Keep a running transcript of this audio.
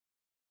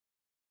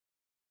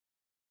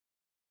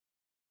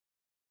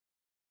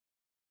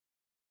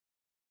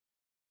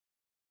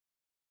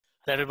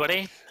Hello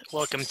everybody,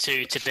 welcome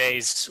to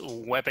today's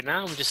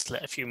webinar. We'll just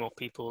let a few more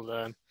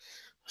people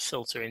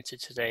filter into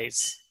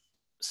today's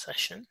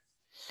session.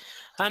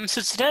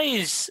 So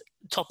today's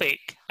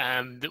topic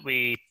that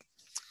we're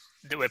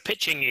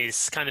pitching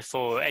is kind of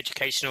for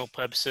educational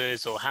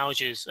purposes or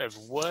houses of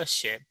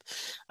worship.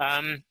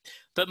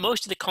 But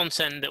most of the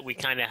content that we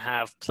kind of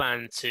have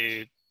planned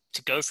to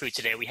go through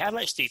today, we have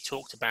actually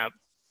talked about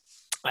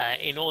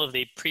in all of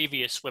the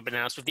previous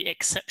webinars, with the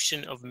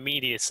exception of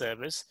media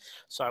servers.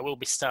 So I will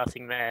be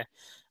starting there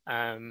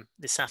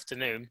this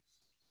afternoon.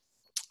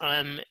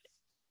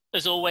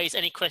 As always,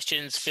 any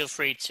questions, feel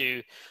free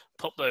to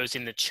pop those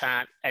in the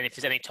chat. And if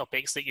there's any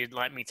topics that you'd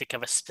like me to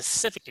cover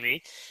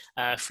specifically,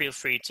 feel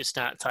free to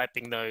start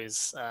typing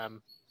those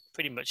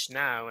pretty much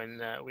now,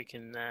 and we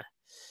can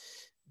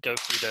go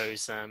through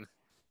those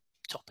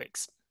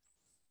topics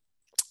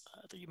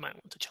that you might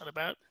want to chat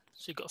about.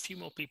 So we've got a few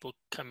more people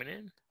coming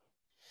in.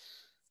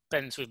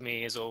 Ben's with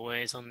me as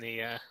always on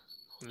the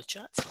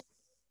chat.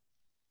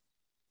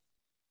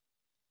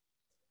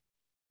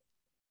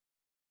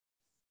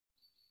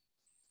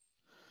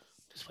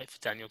 Just wait for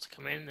Daniel to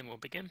come in, then we'll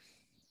begin.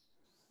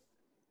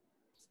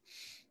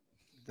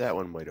 That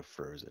one might have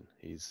frozen.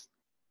 He's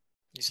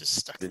just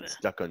stuck been there.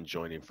 Stuck on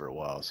joining for a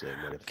while, so he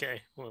might have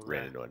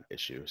ran into an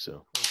issue.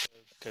 So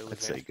we'll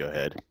I'd say go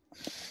ahead.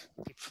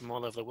 People from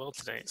all over the world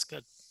today. It's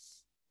good.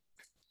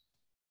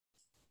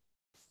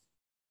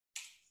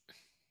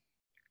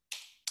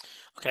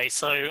 Okay,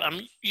 so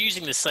I'm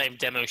using the same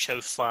demo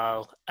show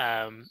file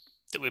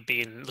that we've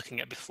been looking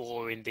at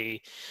before in the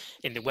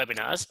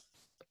webinars.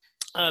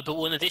 But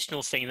one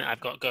additional thing that I've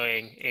got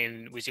going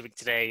in Wysiwyg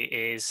today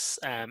is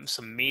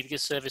some media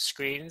server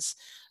screens.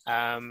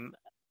 I'm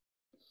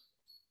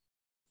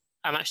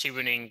actually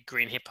running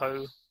Green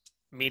Hippo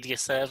media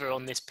server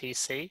on this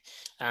PC,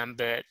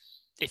 but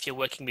if you're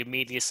working with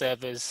media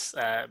servers,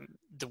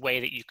 the way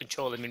that you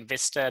control them in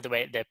Vista, the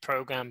way they're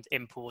programmed,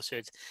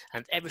 imported,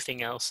 and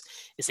everything else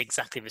is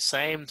exactly the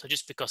same. So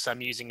just because I'm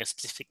using a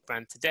specific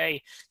brand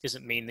today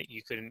doesn't mean that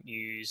you couldn't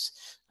use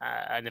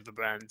another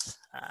brand.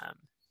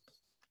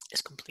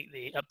 It's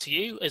completely up to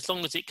you. As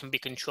long as it can be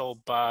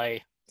controlled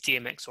by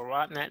DMX or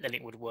ArtNet, then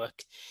it would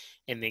work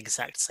in the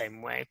exact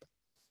same way.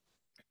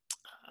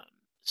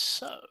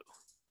 So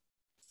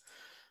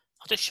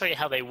I'll just show you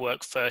how they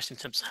work first in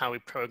terms of how we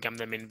program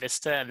them in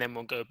Vista, and then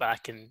we'll go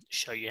back and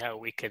show you how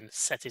we can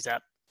set it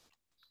up.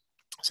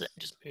 So let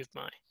me just move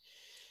my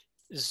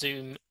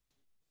Zoom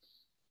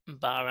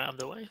bar out of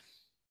the way.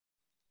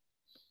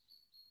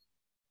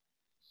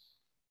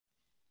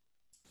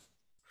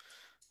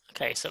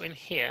 Okay, so in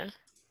here,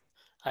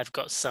 I've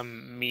got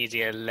some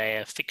media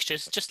layer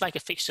fixtures, just like a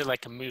fixture,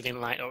 like a moving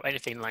light or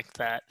anything like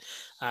that.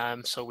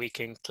 So we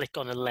can click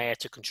on a layer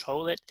to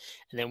control it,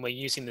 and then we're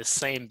using the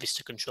same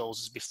Vista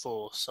controls as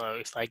before. So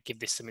if I give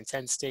this some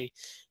intensity,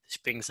 this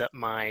brings up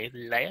my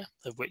layer,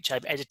 of which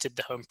I've edited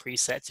the home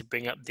preset to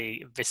bring up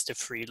the Vista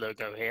Free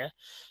logo here.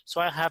 So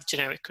I have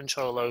generic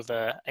control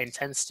over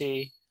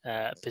intensity,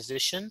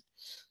 position,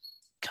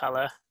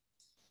 color,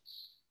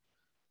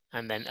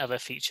 and then other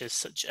features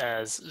such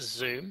as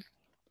zoom.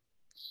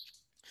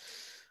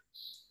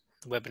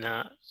 The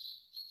webinar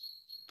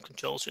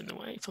controls are in the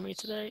way for me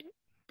today.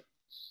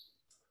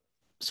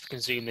 So we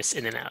can zoom this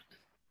in and out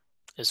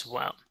as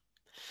well.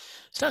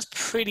 So that's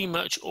pretty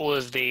much all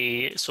of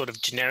the sort of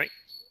generic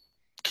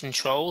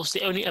controls.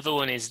 The only other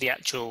one is the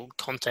actual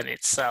content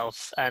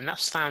itself, and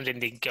that's found in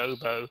the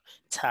Gobo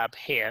tab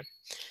here.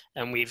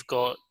 And we've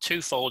got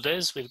two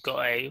folders. We've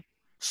got a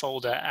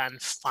folder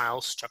and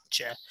file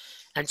structure.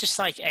 And just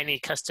like any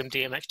custom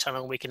DMX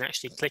channel, we can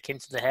actually click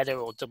into the header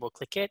or double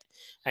click it,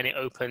 and it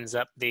opens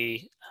up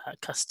the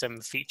custom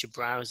feature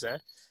browser.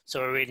 So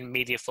we're in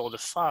media folder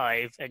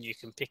 5, and you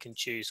can pick and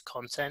choose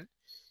content.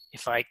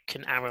 If I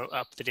can arrow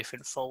up the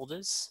different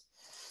folders,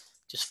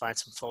 just find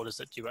some folders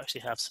that do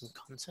actually have some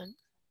content.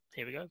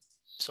 Here we go.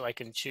 So I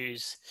can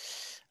choose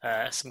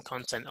some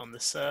content on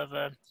the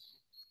server.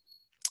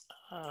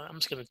 I'm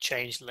just going to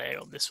change layer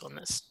on this one.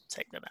 Let's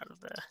take that out of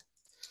there,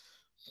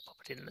 pop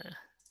it in there.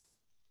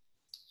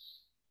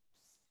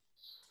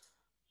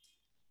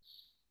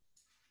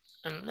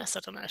 Unless I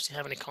don't actually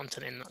have any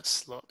content in that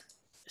slot,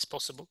 it's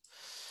possible.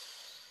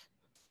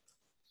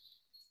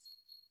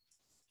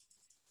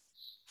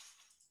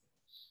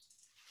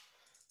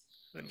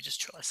 Let me just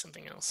try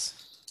something else.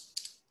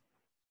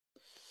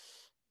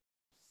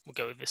 We'll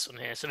go with this one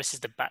here. So this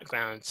is the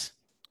background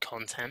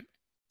content.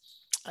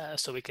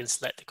 So we can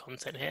select the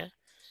content here.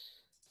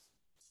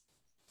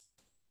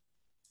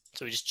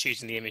 So we're just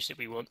choosing the image that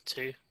we want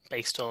to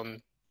based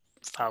on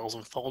files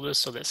and folders.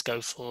 So let's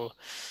go for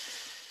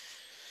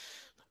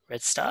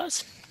red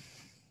stars.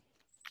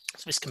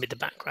 So this can be the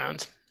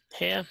background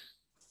here.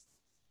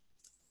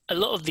 A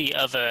lot of the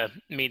other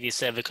media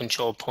server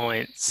control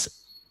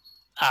points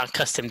are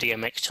custom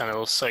DMX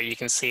channels, so you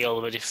can see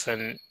all the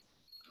different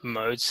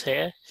modes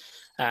here.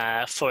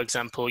 For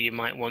example, you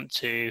might want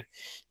to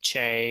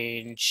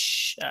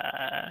change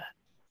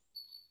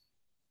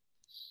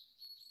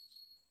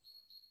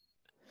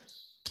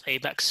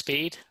playback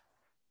speed.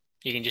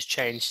 You can just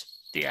change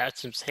the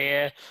items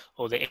here,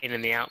 or the in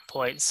and the out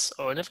points.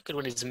 Or another good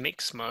one is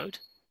mix mode.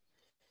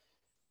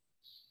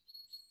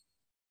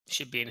 It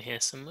should be in here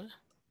somewhere.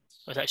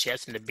 Oh, it's actually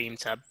that's in the beam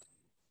tab.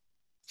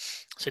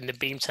 So in the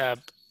beam tab,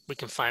 we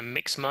can find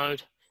mix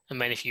mode.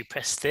 And then if you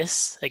press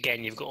this,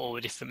 again, you've got all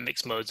the different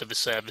mix modes of the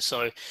server.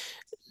 So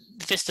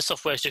the Vista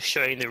software is just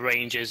showing the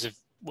ranges of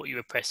what you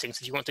were pressing. So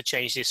if you want to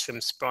change this from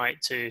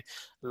sprite to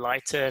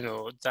lighten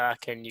or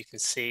darken, you can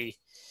see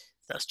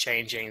that's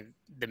changing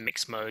the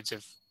mix modes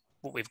of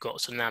what we've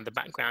got. So now the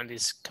background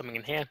is coming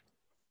in here.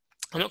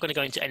 I'm not going to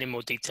go into any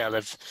more detail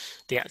of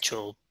the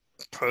actual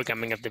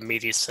programming of the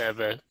media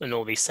server and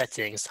all these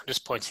settings. I'm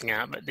just pointing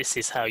out that this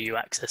is how you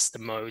access the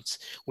modes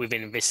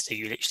within Vista.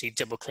 You literally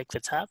double click the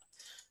tab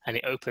and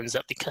it opens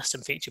up the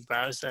custom feature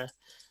browser,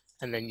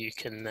 and then you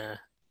can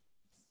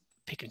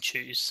pick and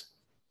choose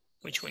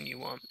which one you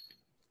want.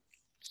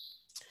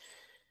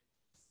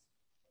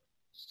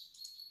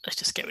 Let's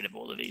just get rid of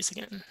all of these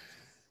again.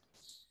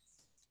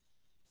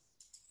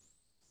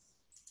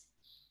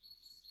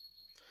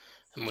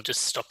 And we'll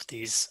just stop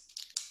these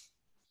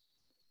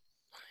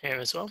here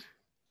as well.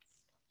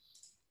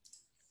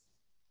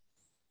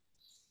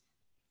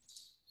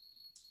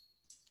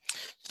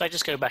 If I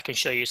just go back and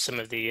show you some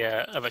of the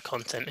other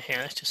content here,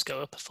 let's just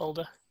go up a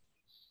folder.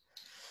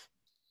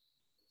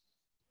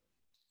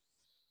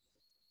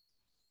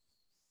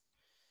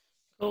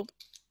 Cool.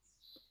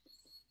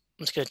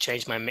 I'm just going to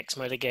change my mix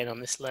mode again on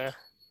this layer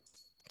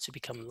to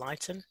become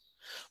lighten.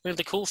 One of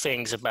the cool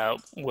things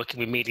about working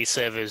with media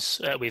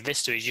servers with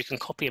Vista is you can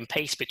copy and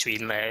paste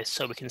between layers.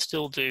 So we can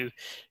still do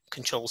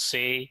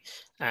Control-C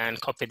and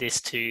copy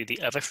this to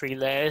the other 3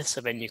 layers.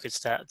 So then you could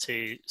start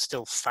to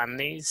still fan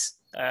these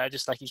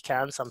just like you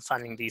can. So I'm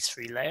fanning these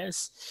 3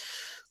 layers.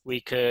 We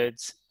could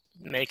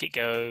make it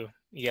go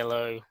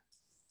yellow,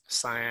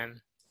 cyan,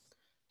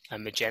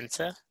 and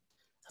magenta.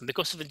 And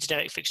because of the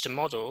generic fixture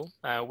model,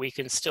 we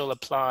can still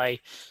apply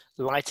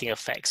lighting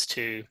effects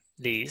to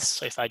these.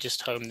 So if I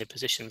just home the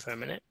position for a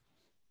minute,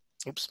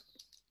 oops,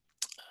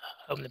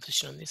 home the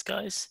position on these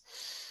guys.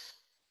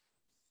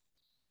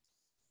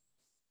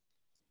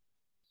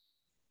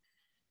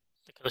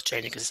 The color's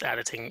changing because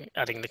it's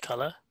adding the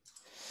color.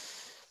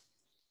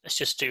 Let's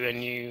just do a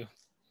new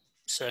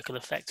circle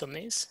effect on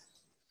these.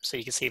 So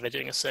you can see they're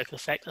doing a circle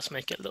effect. Let's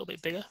make it a little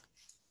bit bigger.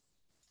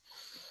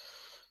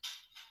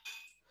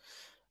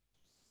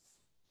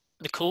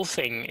 The cool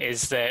thing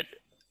is that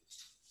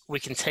we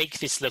can take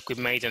this look we've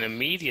made on a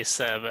media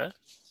server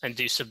and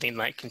do something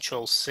like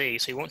Control-C.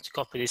 So you want to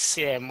copy this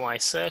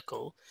CMY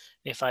circle.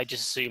 If I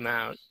just zoom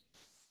out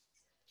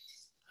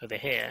over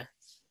here,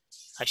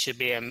 I should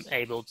be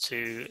able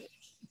to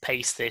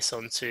paste this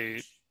onto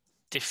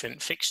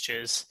different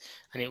fixtures,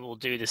 and it will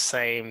do the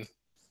same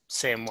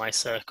CMY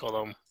circle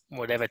on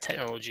whatever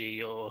technology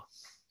you're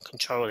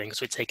controlling.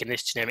 So we're taking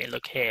this generic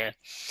look here.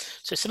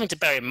 So something to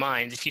bear in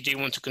mind, if you do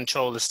want to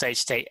control the stage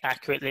state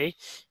accurately,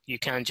 you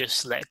can just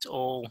select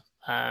all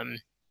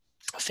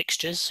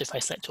fixtures. So if I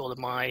select all of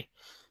my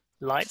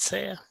lights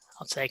here,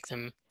 I'll take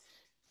them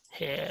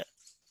here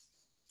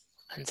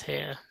and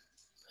here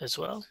as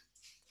well.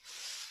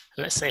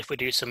 And let's say if we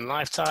do some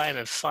lifetime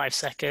of 5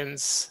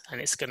 seconds, and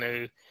it's going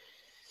to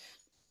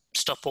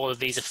stop all of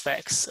these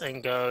effects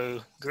and go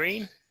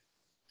green,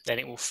 then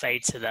it will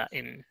fade to that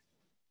in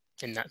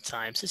that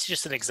time. So it's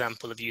just an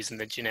example of using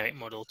the generic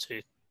model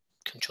to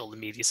control the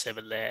media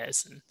server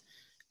layers and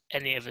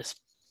any of the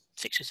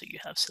fixtures that you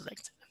have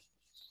selected.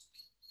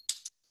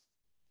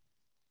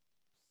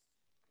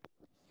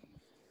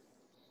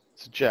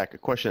 So Jack, a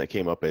question that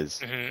came up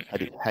is,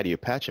 how do you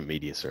patch a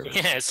media server?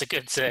 Yeah, it's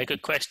a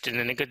good question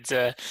and a good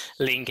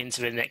link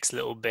into the next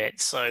little bit.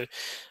 So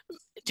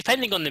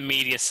depending on the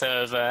media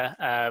server,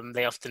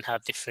 they often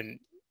have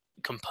different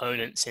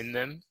components in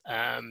them,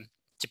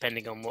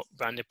 depending on what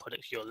branded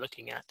products you're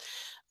looking at.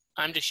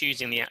 I'm just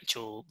using the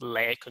actual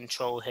layer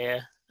control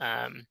here,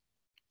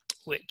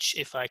 which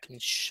if I can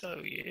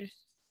show you.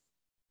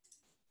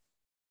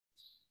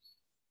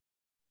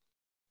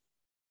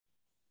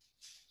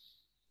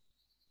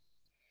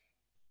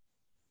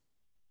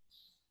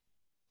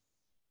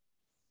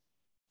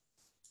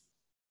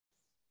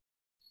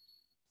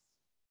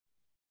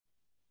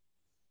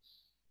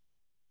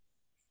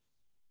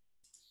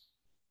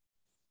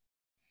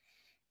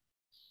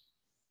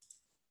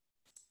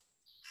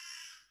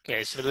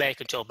 Yeah, so the layer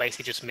control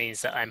basically just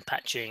means that I'm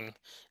patching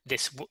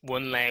this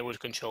one layer would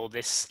control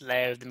this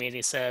layer of the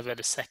media server,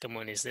 the second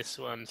one is this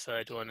one,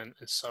 third one, and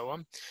so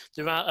on.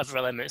 There are other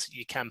elements that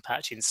you can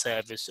patch in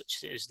servers,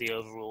 such as the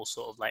overall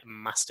sort of like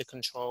master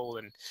control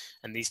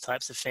and these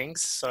types of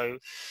things. So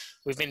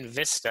within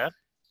Vista,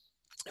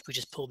 if we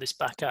just pull this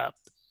back up,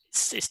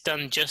 it's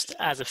done just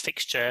as a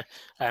fixture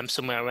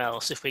somewhere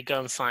else. If we go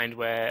and find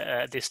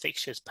where this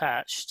fixture is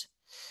patched,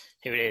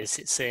 here it is,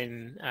 it's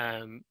in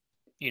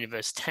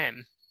Universe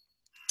 10.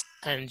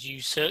 And you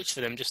search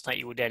for them just like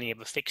you would any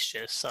other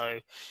fixture. So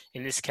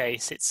in this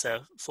case, it's a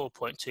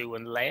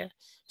 4.21 layer.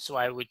 So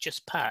I would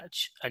just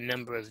patch a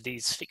number of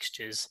these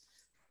fixtures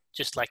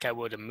just like I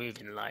would a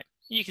moving light.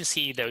 You can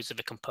see those are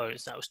the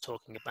components that I was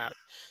talking about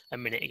a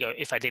minute ago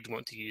if I did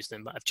want to use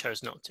them, but I've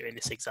chose not to in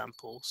this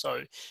example.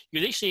 So you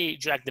literally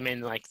drag them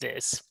in like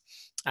this,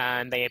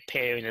 and they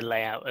appear in a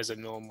layout as a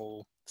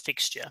normal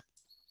fixture.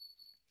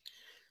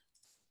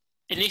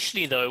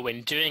 Initially, though,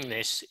 when doing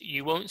this,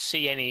 you won't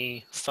see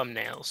any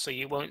thumbnails. So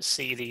you won't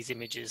see these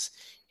images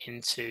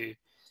into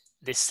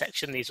this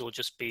section. These will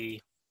just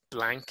be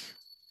blank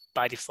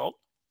by default.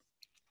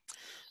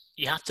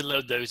 You have to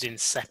load those in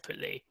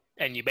separately,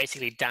 and you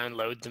basically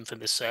download them from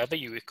the server.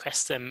 You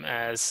request them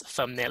as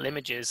thumbnail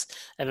images,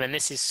 and then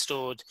this is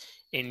stored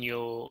in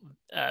your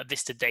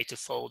Vista data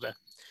folder.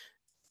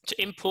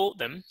 To import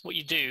them, what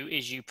you do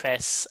is you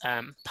press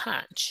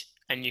patch,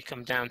 and you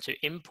come down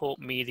to import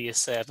media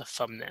server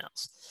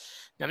thumbnails.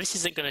 Now this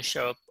isn't going to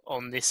show up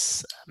on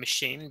this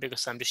machine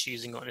because I'm just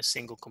using it on a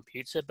single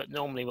computer, but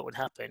normally what would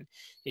happen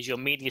is your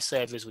media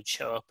servers would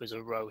show up as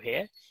a row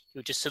here.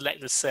 You'll just select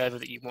the server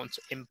that you want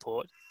to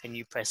import, and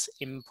you press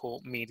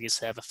import media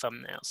server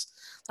thumbnails.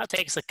 That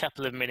takes a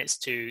couple of minutes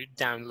to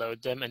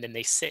download them, and then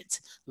they sit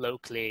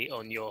locally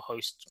on your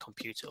host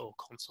computer or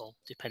console,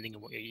 depending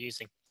on what you're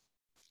using.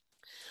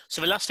 So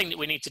the last thing that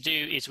we need to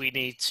do is we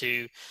need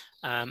to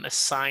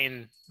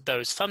assign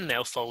those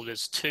thumbnail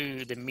folders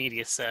to the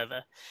media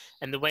server.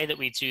 And the way that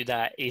we do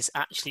that is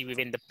actually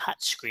within the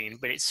patch screen,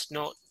 but it's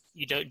not,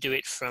 you don't do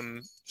it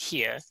from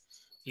here.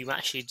 You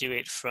actually do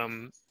it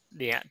from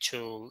the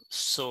actual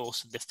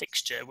source of the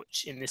fixture,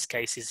 which in this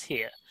case is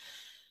here.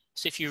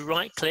 So if you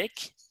right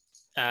click,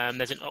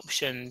 there's an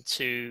option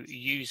to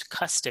use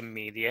custom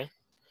media.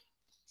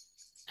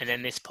 And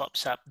then this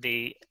pops up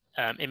the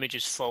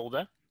images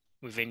folder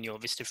within your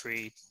Vista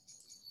Free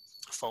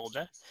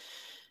folder,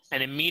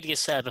 and in media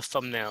server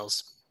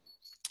thumbnails.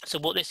 So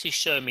what this is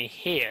showing me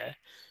here,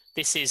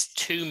 this is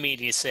 2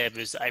 media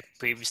servers that I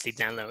previously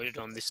downloaded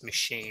on this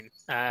machine.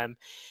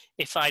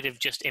 If I'd have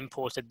just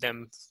imported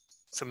them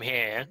from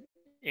here,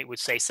 it would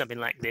say something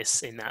like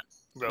this in that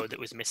row that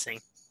was missing.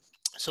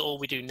 So all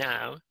we do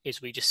now is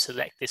we just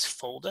select this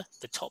folder,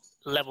 the top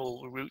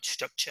level root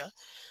structure,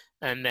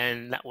 and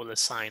then that will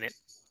assign it.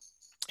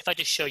 If I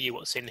just show you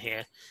what's in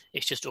here,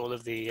 it's just all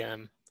of the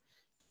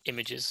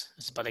images.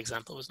 As a bad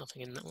example, there's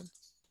nothing in that one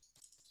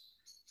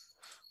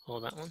or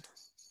that one.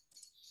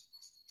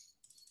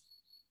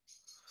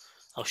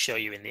 I'll show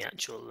you in the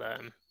actual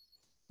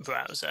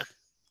browser.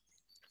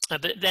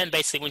 But then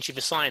basically once you've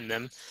assigned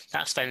them,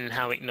 that's then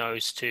how it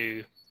knows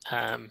to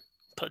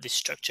put this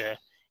structure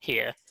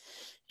here.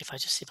 If I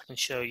just see if I can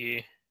show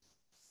you.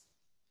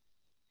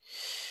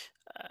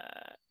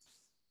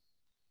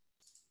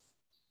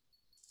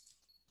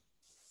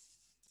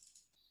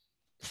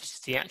 This is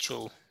the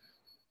actual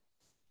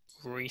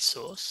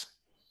resource.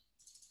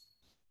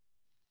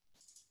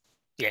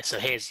 Yeah, so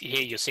here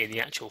you're seeing the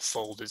actual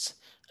folders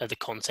of the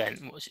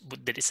content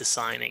that it's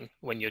assigning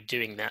when you're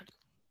doing that.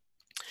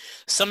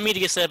 Some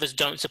media servers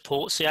don't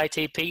support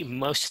CITP.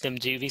 Most of them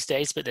do these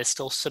days, but there's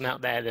still some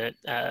out there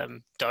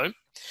that don't.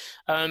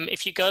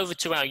 If you go over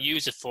to our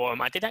user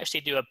forum, I did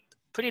actually do a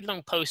pretty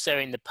long post there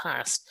in the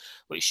past,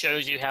 which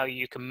shows you how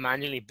you can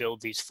manually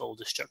build these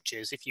folder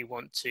structures if you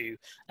want to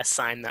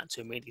assign that to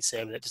a media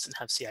server that doesn't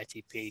have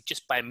CITP.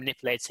 Just by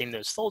manipulating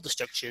those folder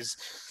structures,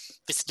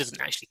 this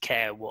doesn't actually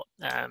care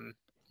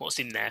what's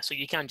in there. So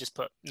you can just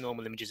put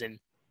normal images in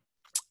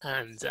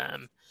and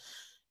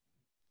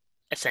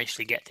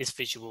essentially get this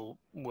visual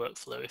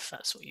workflow if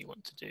that's what you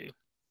want to do.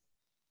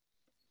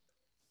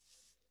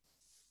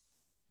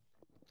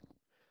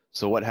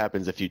 So what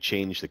happens if you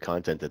change the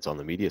content that's on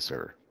the media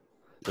server?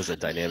 Does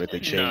it dynamically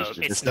change?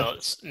 No, it's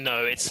not.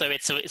 No, it's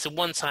a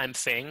one-time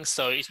thing.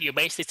 So you're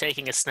basically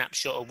taking a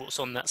snapshot of what's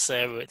on that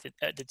server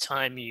at the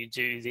time you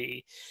do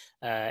the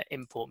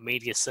import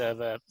media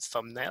server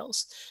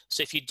thumbnails.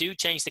 So if you do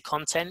change the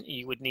content,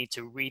 you would need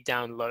to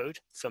re-download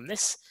from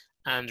this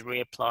and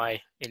reapply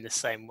in the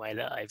same way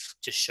that I've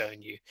just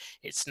shown you.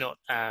 It's not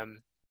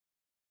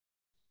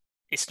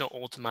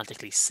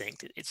automatically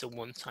synced. It's a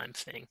one-time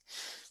thing.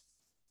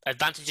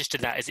 Advantages to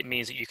that is it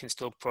means that you can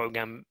still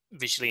program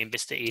visually in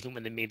Vista even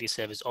when the media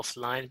server is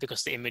offline,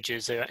 because the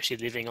images are actually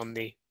living on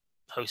the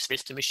host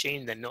Vista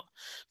machine. They're not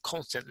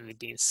constantly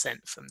being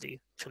sent from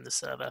the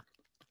server.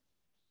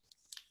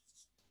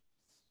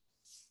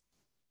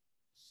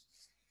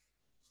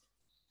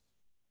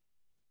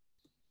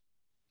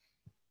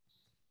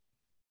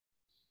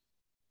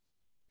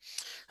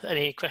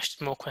 Any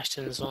more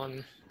questions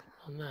on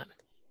that?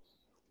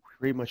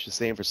 Pretty much the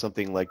same for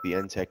something like the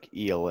NTech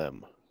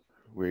ELM.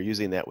 We're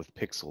using that with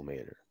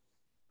Pixelmator.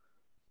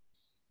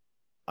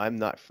 I'm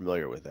not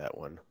familiar with that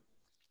one.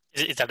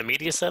 Is that a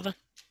media server?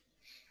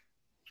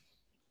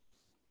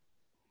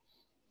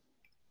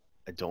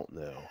 I don't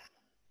know.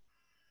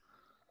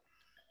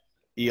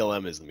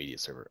 ELM is the media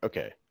server.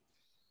 Okay.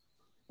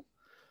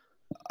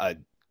 I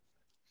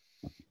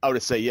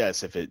would say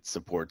yes if it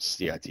supports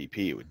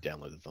CITP. It would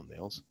download the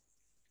thumbnails.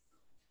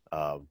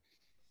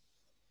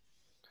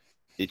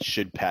 It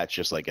should patch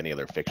just like any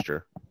other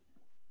fixture.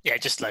 Yeah,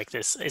 just like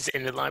this. Is it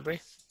in the library?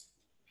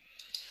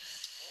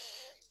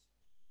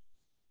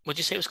 What did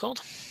you say it was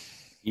called?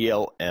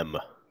 ELM.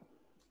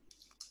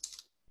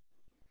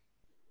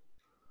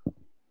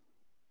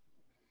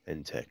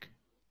 NTech.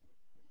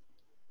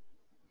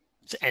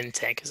 It's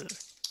NTech, is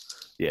it?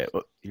 Yeah,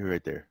 well, you're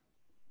right there.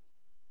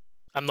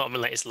 I'm not on the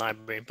latest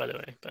library, by the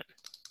way, but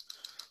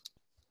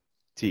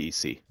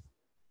TEC.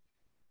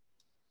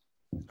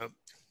 Nope.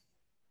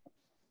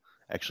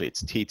 Actually,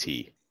 it's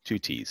TT, 2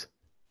 T's.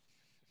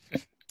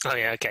 Oh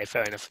yeah, okay,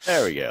 fair enough.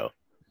 There we go.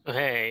 Oh,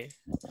 hey,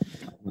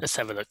 let's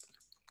have a look.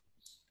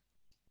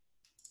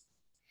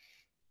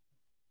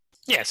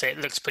 Yeah, so it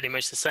looks pretty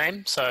much the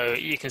same. So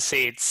you can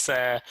see it's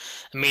a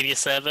media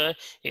server.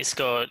 It's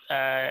got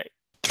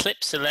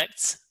clip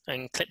select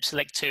and clip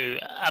select 2.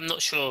 I'm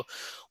not sure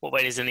what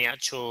way it is in the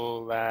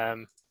actual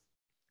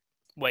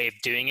way of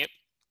doing it,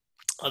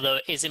 although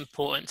it is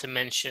important to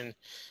mention,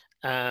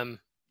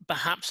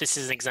 perhaps this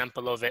is an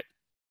example of it.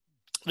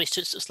 This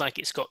just looks like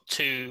it's got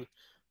 2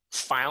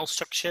 file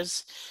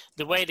structures.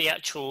 The way the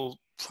actual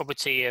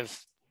property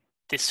of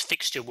this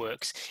fixture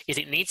works is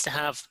it needs to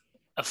have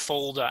a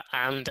folder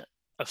and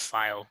a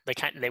file.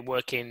 They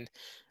work in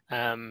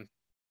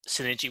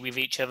synergy with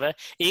each other.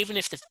 Even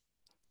if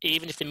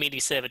the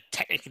media server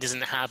technically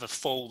doesn't have a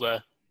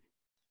folder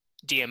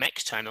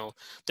DMX channel,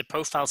 the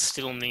profile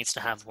still needs to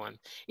have one.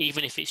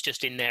 Even if it's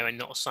just in there and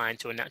not assigned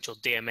to an actual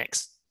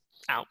DMX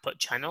output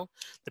channel,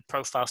 the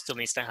profile still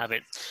needs to have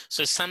it.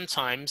 So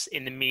sometimes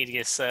in the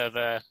media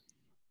server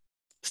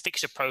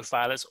fixture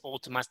profile is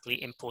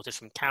automatically imported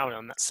from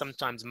Caron. That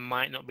sometimes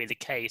might not be the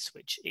case,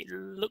 which it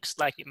looks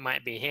like it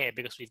might be here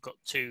because we've got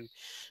 2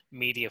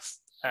 media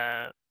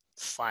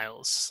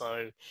files.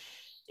 So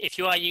if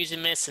you are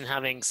using this and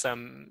having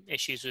some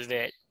issues with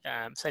it,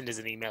 send us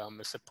an email on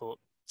the support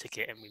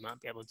ticket and we might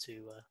be able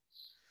to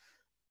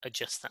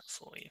adjust that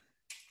for you.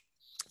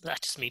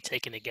 That's just me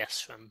taking a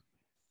guess from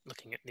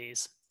looking at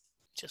these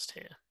just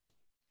here.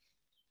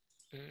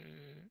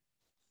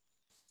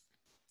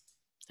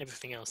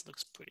 Everything else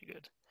looks pretty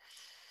good.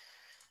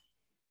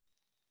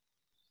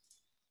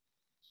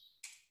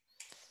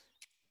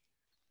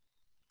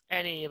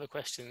 Any other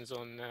questions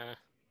on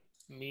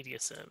media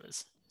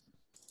servers?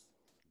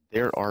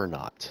 There are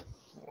not.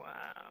 Wow.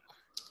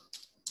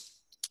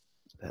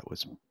 That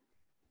was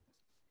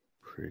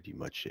pretty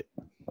much it.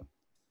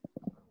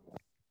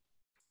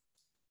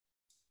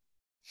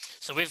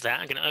 So with that,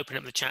 I'm going to open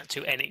up the chat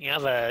to any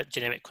other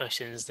generic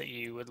questions that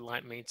you would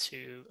like me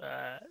to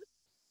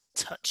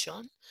touch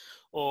on,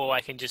 or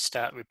I can just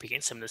start repeating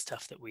some of the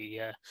stuff that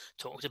we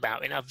talked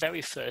about in our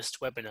very first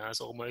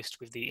webinars, almost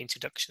with the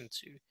introduction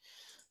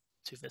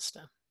to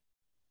Vista.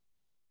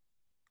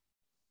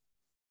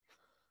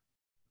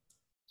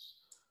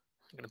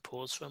 I'm going to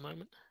pause for a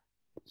moment.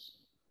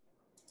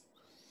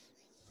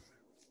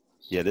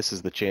 Yeah, this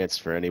is the chance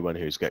for anyone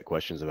who's got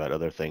questions about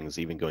other things,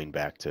 even going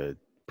back to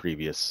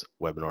previous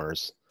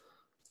webinars.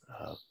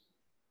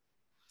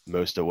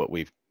 Most of what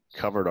we've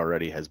covered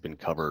already has been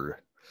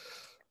covered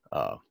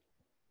a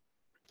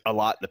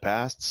lot in the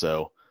past,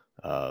 so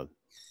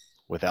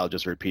without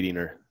just repeating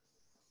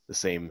the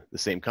same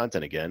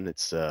content again,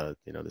 it's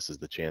this is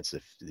the chance.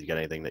 If you got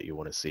anything that you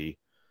want to see,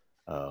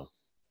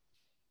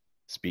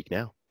 speak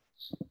now.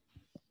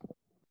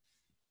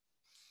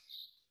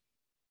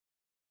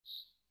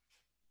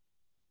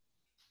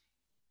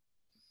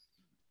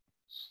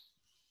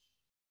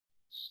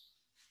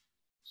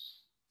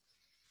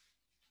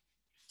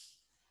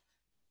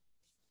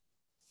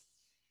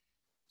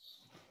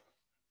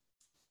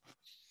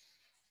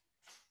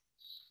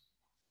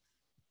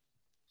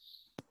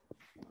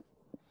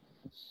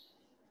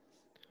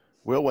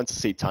 Will wants to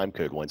see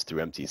timecode once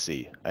through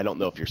MTC. I don't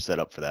know if you're set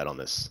up for that on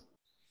this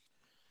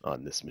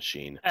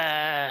machine.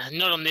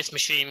 Not on this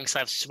machine because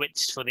I've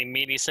switched for the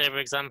media server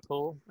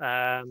example.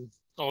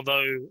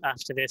 Although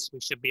after this,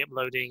 we should be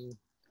uploading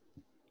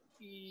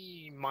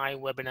my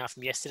webinar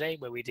from yesterday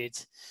where we did.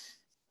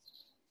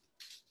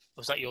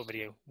 Was that your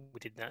video?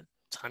 We did that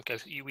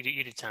timecode. You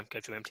did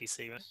timecode through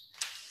MTC, right?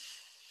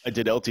 I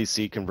did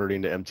LTC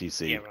converting to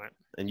MTC. Yeah, right.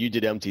 And you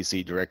did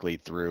MTC directly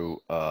through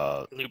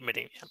loop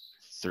MIDI. Yeah.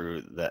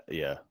 Through that,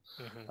 yeah.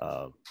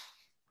 Mm-hmm.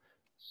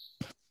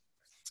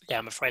 Yeah,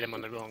 I'm afraid I'm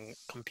on the wrong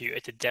computer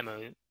to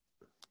demo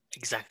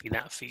exactly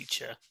that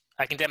feature.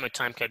 I can demo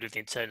timecode with the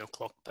internal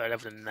clock, but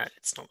other than that,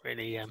 it's not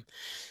really.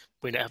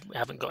 We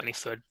haven't got any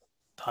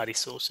third-party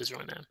sources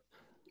right now.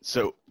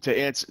 So to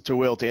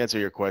answer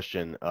your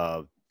question,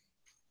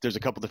 there's a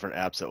couple different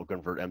apps that will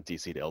convert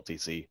MTC to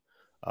LTC.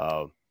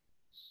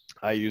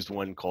 I used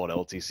one called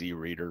LTC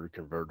Reader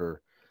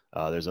Converter.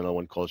 There's another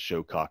one called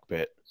Show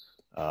Cockpit.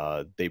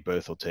 They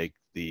both will take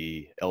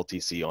the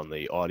LTC on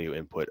the audio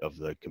input of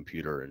the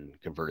computer and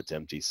convert it to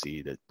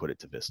MTC to put it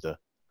to Vista.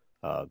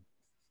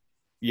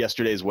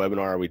 Yesterday's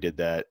webinar, we did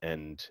that,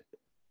 and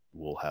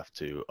we'll have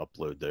to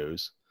upload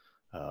those.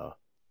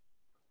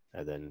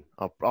 And then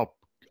I'll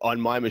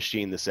on my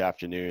machine this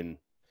afternoon,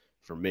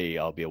 for me,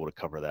 I'll be able to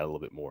cover that a little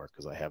bit more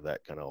because I have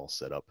that kind of all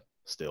set up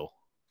still.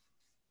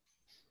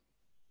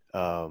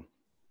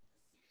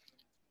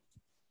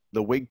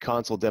 The WIG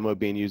console demo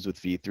being used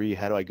with V3,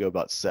 how do I go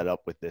about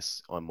setup with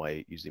this on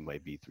using my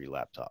V3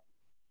 laptop?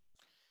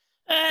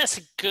 That's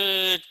a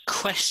good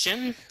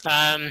question.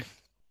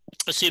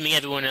 assuming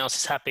everyone else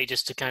is happy,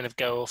 just to kind of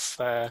go off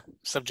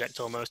subject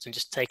almost and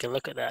just take a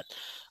look at that,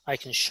 I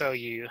can show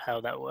you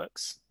how that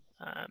works.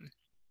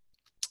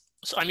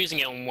 So I'm using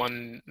it on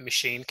one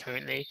machine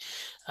currently.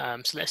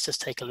 So let's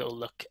just take a little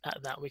look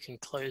at that. We can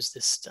close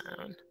this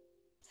down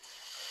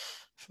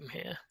from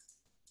here.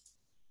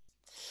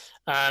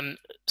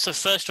 So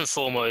first and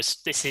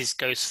foremost, this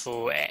goes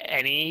for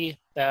any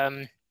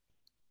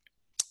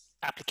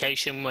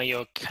application where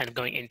you're kind of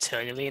going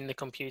internally in the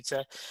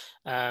computer.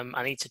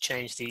 I need to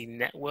change the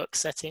network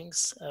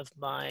settings of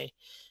my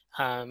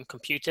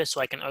computer so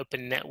I can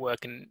open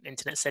network and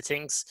internet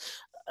settings.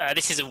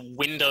 This is a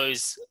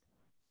Windows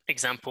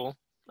example.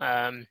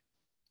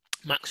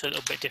 Mac's a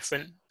little bit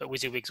different, but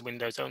WYSIWYG's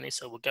Windows only,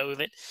 so we'll go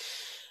with it.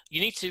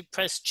 You need to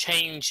press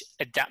change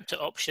adapter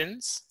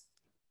options,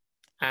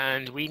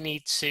 and we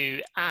need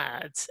to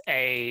add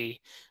a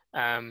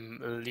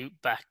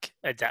loopback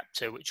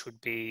adapter, which would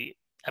be,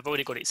 I've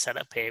already got it set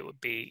up here, it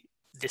would be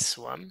this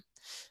one.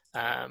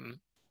 Actually,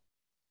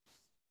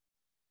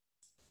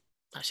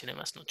 no,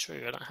 that's not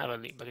true. I don't have a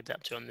loopback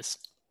adapter on this.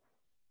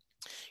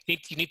 You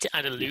need to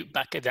add a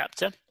loopback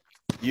adapter.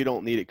 You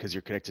don't need it because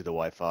you're connected to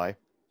Wi-Fi.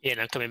 Yeah,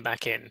 and I'm coming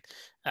back in.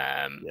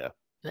 Yeah.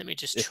 Let me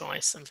just try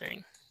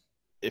something.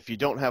 If you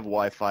don't have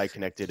Wi-Fi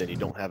connected and you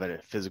don't have a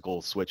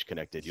physical switch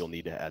connected, you'll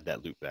need to add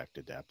that loopback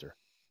adapter.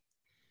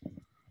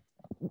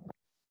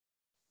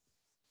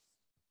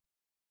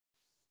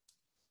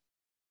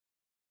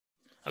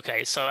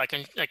 Okay, so I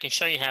can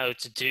show you how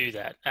to do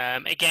that.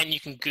 Again, you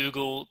can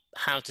Google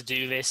how to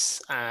do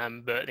this,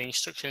 but the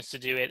instructions to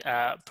do it,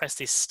 press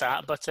this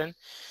start button,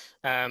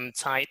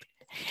 type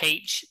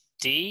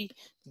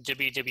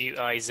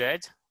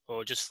HDWWIZ,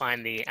 or just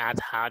find the add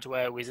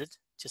hardware wizard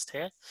just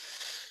here.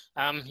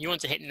 You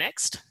want to hit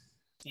next.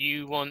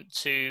 You want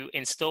to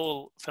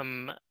install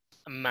from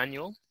a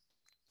manual.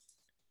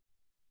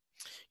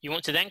 You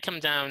want to then come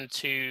down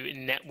to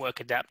network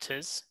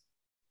adapters.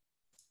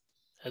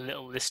 A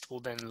little list will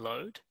then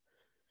load.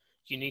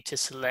 You need to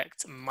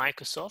select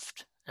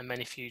Microsoft, and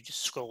then if you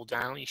just scroll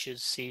down, you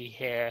should see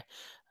here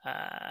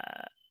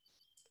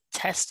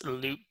test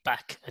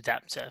loopback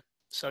adapter.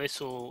 So this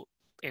will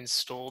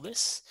install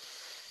this.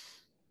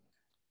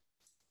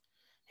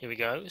 Here we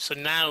go. So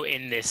now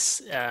in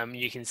this,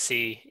 you can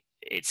see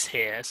it's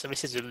here. So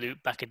this is a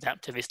loopback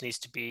adapter. This needs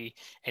to be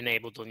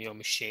enabled on your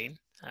machine.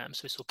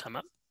 So this will come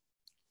up.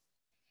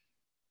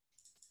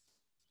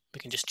 We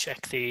can just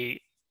check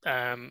the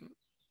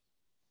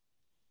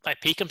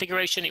IP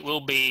configuration. It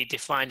will be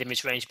defined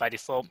image range by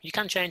default. You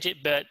can change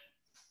it, but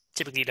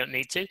typically you don't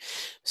need to.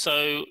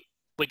 So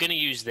we're going to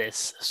use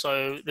this.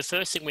 So the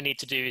first thing we need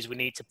to do is we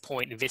need to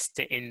point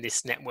Vista in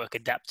this network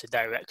adapter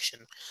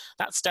direction.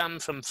 That's done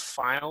from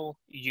File,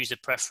 User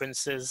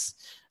Preferences,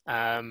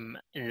 in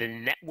the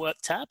Network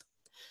tab.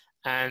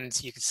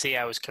 And you can see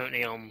I was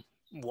currently on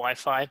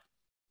Wi-Fi,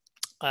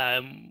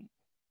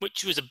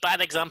 which was a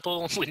bad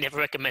example. We never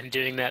recommend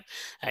doing that.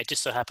 I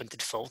just so happened to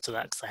default to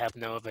that because I have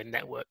no other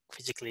network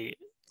physically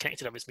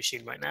connected on this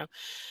machine right now.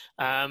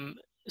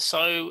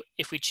 So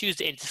if we choose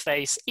the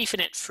interface,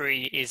 Ethernet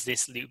 3 is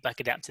this loopback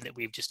adapter that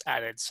we've just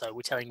added. So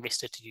we're telling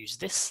Vista to use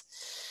this.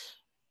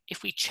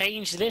 If we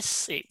change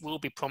this, it will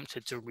be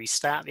prompted to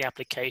restart the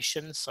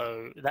application.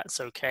 So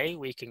that's okay.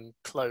 We can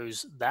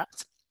close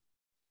that.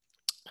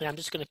 And I'm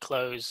just going to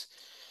close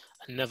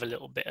another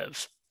little bit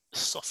of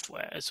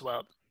software as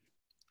well.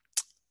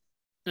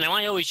 Now,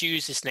 I always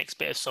use this next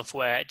bit of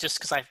software just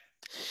because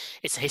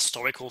it's a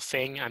historical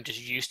thing. I'm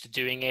just used to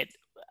doing it.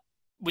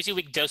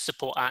 WYSIWYG does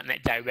support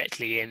ArtNet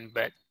directly in,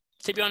 but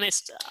to be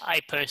honest,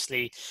 I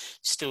personally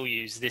still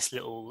use this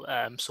little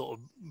sort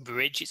of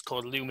bridge. It's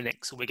called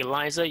Luminex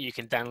Wiggleizer. You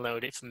can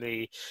download it from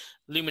the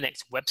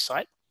Luminex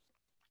website.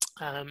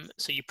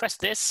 So you press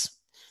this,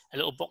 a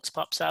little box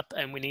pops up,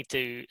 and we need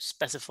to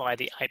specify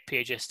the IP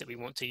address that we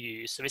want to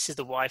use. So this is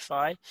the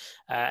Wi-Fi,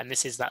 and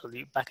this is that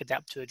loopback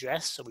adapter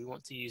address. So we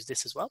want to use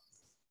this as well.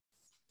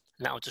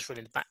 And that will just run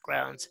in the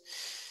background.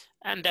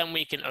 And then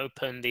we can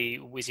open the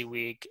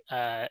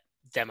WYSIWYG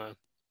demo.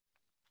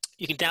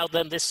 You can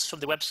download this from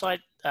the website.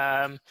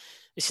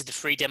 This is the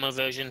free demo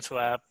version for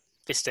our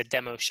Vista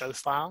demo show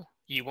file.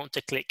 You want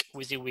to click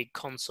WYSIWYG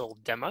console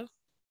demo.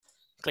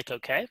 Click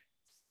OK.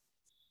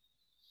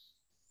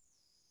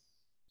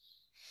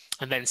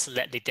 And then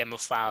select the demo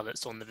file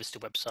that's on the Vista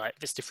website,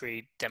 Vista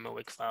free demo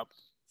WYG file.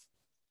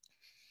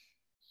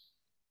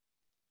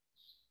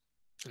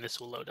 And this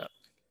will load up.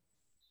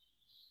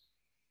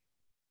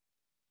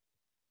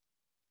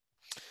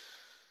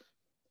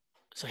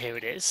 So here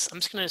it is. I'm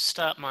just going to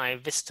start my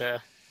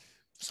Vista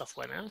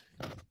software now.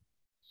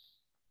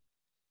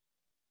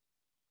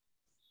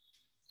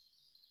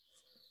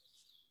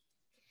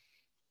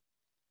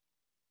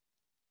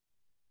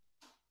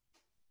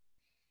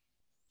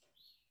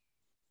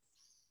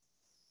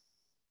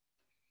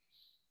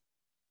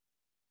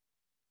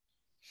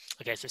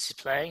 Okay, so this is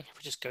playing. If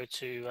we just go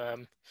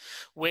to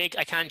WYG,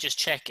 I can just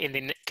check in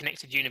the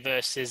connected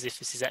universes if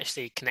this is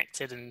actually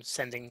connected and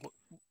sending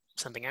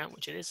something out,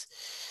 which it is.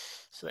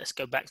 So let's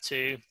go back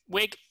to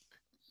WYG.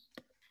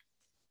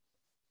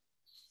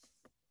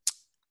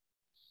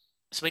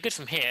 So we're good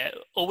from here.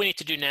 All we need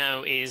to do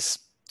now is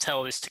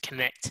tell this to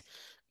connect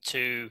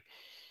to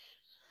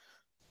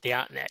the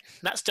ArtNet.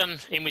 That's done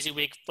in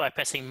WYSIWYG by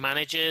pressing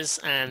Managers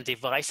and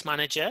Device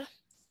Manager.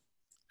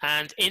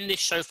 And in this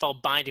show file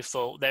by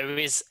default, there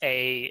is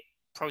a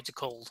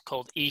protocol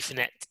called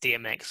Ethernet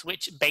DMX,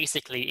 which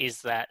basically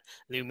is that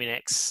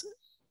Luminex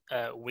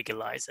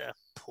Wiggleizer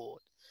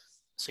port.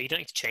 So you don't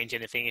need to change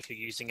anything if you're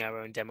using our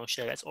own demo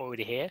shell that's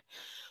already here.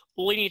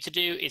 All you need to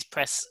do is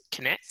press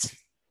connect,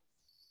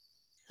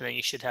 and then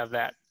you should have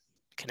that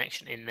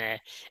connection in there.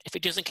 If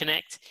it doesn't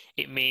connect,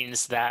 it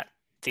means that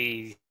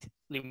the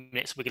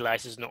Luminex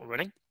Wiggleizer is not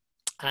running.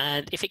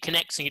 And if it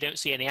connects and you don't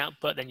see any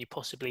output, then you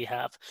possibly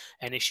have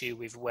an issue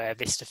with where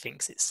Vista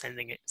thinks it's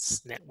sending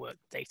its network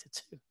data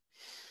to.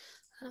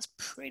 That's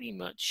pretty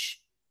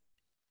much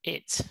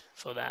it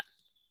for that.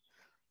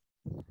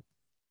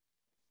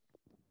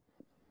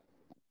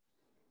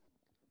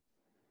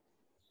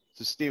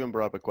 So Stephen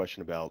brought up a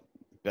question about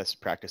best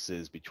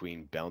practices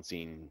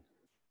bouncing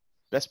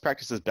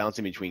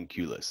between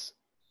Q lists.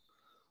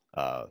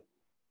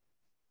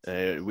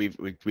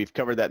 We've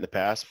covered that in the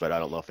past, but I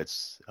don't know if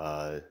it's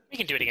we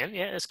can do it again.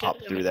 Yeah, that's good. Hop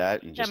through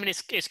that and just... I mean,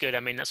 it's good. I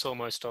mean, that's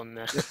almost on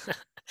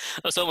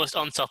that's almost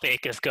on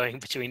topic of going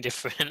between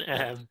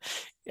different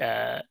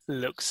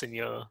looks in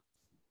your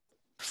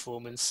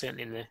performance,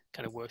 certainly in the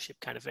kind of worship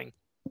kind of thing.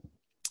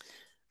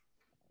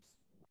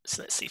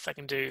 So let's see if I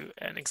can do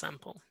an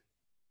example.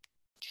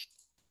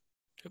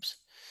 Oops.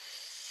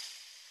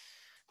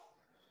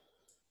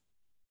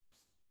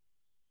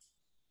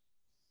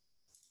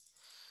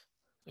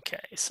 Okay,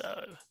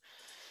 so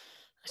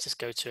let's just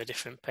go to a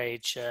different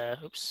page.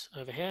 Oops,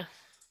 over here.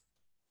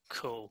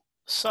 Cool.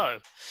 So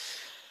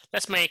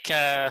let's make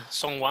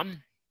song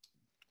 1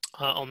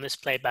 on this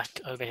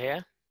playback over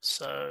here.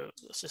 So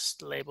let's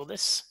just label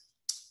this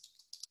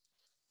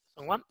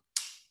song 1.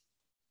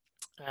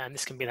 And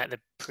this can be like the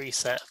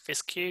preset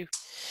fixture.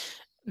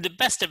 The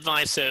best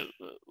advice that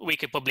we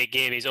could probably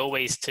give is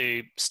always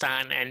to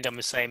start and end on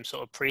the same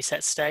sort of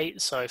preset state.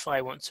 So if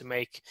I want to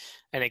make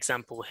an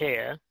example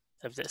here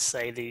of, let's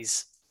say,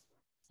 these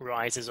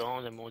rises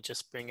on, and we'll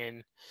just bring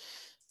in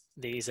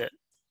these at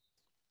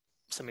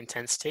some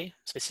intensity.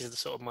 So this is the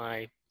sort of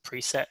my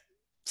preset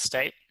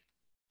state.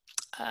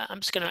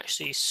 I'm just going to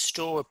actually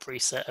store a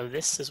preset of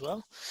this as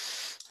well.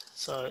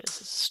 So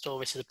let's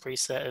store this as a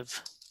preset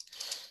of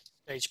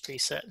stage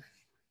preset, and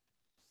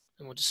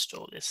we'll just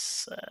store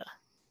this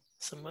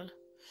somewhere.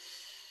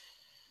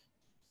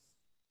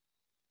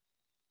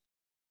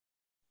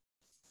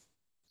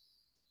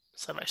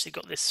 So I've actually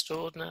got this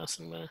stored now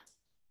somewhere,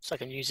 so I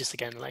can use this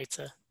again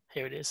later.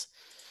 Here it is,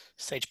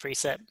 stage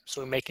preset.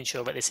 So we're making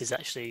sure that this is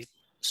actually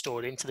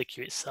stored into the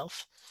queue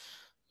itself,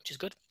 which is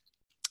good.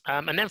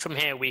 And then from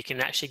here, we can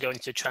actually go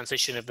into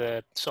transition of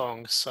the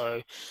song.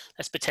 So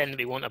let's pretend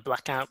we want a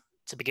blackout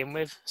to begin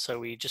with. So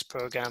we just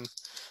program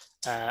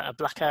a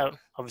blackout.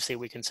 Obviously,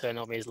 we can turn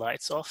all these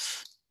lights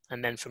off.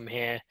 And then from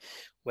here,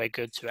 we're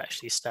good to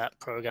actually start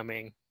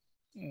programming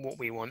what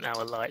we want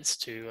our lights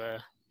to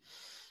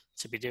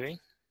be doing.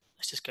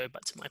 Let's just go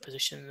back to my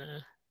position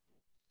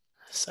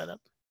setup.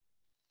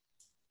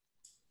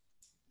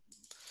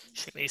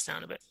 Shrink these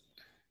down a bit.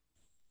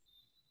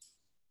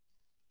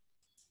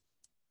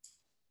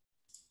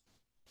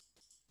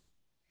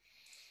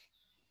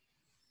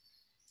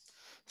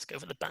 Let's go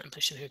for the button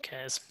position, who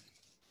cares?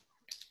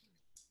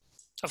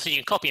 Obviously, you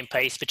can copy and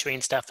paste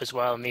between stuff as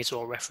well, and these are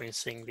all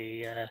referencing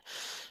the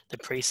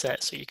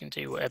preset, so you can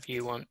do whatever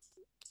you want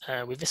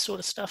with this sort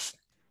of stuff.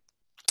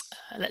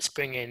 Let's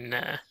bring in,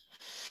 I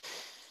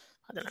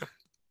don't know,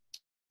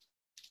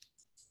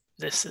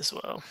 this as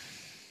well.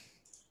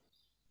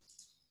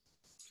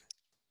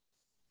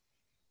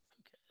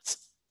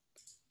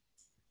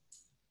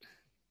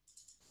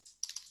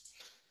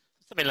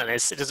 Something like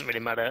this, it doesn't really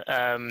matter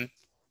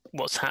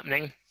what's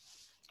happening.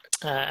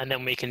 And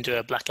then we can do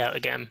a blackout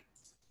again.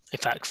 In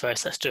fact,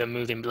 first let's do a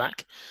move in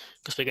black,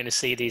 because we're going to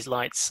see these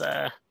lights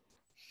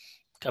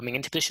coming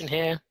into position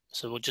here.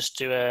 So we'll just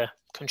do a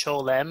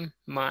Control M,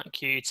 Mark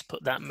Q to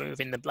put that move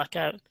in the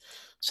blackout.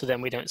 So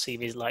then we don't see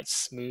these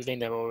lights moving,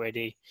 they're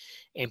already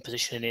in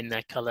position in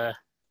their color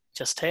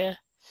just here.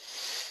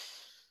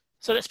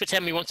 So let's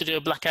pretend we want to do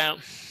a blackout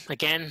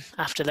again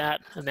after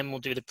that, and then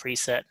we'll do the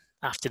preset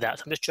after that.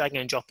 So I'm just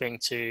dragging and dropping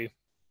to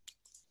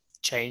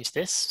change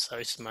this. So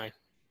this is my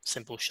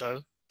simple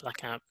show,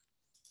 blackout,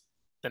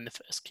 then the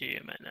first cue,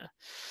 and then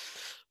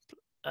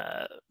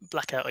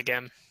blackout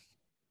again,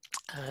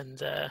 and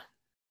then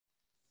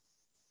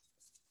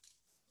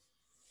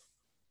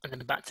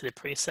back to the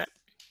preset.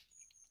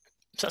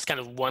 So that's kind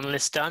of one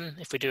list done.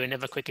 If we do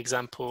another quick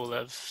example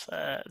of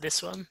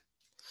this one.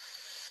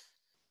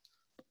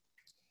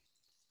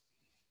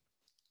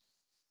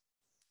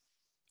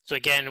 So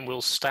again,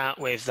 we'll start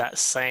with that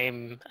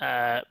same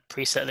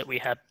preset that we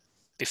had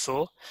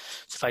before.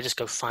 So if I just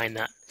go find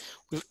that,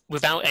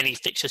 without any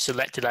fixture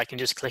selected, I can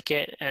just click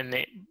it and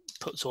it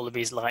puts all of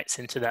these lights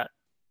into that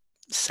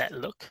set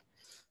look.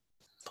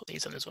 Put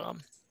these on as well.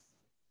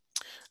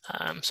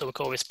 So we'll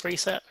call this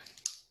preset.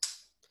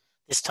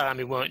 This time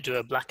we won't do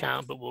a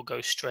blackout, but we'll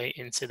go straight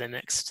into the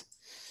next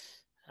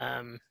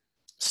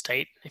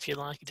state, if you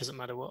like. It doesn't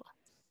matter what.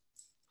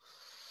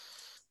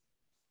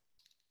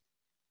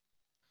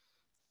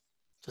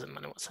 Doesn't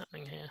matter what's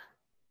happening here.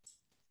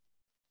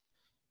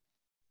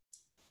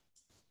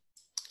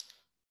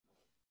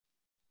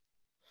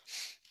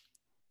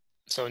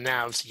 So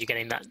now obviously you're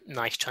getting that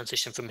nice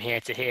transition from here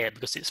to here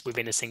because it's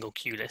within a single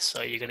Q list.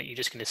 So you're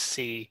just gonna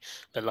see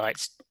the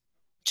lights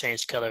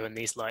change color and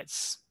these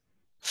lights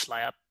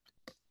fly up.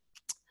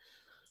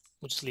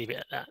 We'll just leave it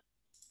at that.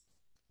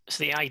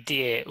 So the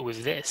idea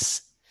with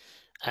this,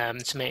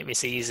 to make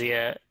this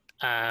easier,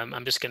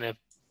 I'm just gonna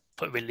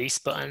put release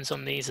buttons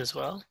on these as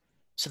well.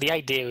 So the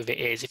idea of it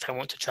is if I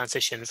want to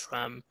transition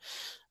from,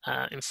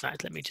 in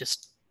fact, let me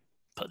just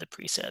put the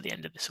preset at the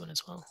end of this one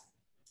as well.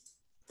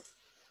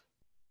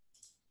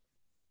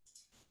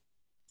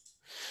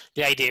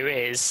 The idea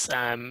is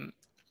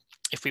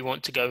if we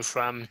want to go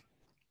from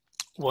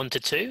 1 to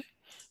 2,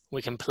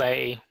 we can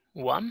play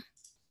 1.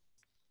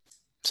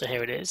 So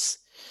here it is.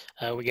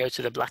 We go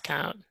to the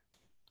blackout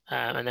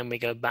and then we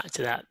go back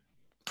to that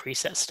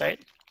preset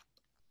state.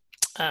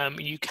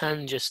 You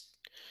can just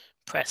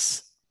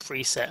press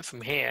preset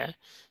from here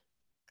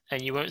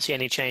and you won't see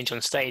any change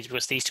on stage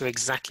because these two are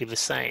exactly the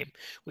same,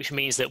 which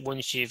means that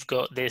once you've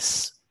got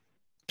this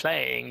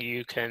playing,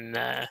 you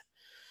can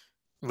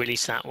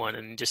release that one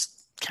and just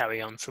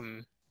carry on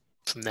from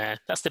there.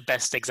 That's the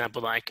best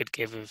example that I could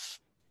give of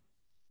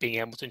being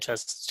able to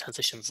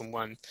transition from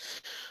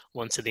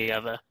one to the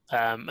other.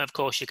 Of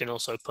course, you can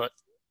also put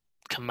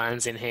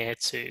commands in here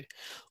to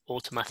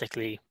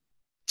automatically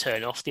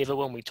turn off the other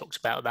one. We talked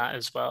about that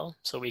as well.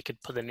 So we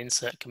could put an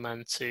insert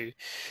command to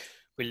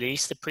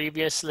release the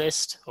previous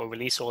list or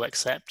release all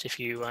except if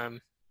you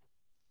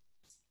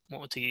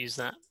wanted to use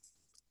that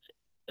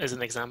as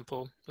an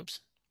example.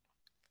 Oops.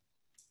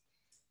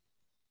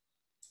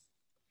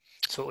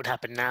 So what would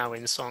happen now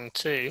in song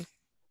 2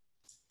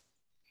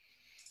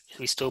 is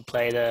we still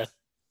play the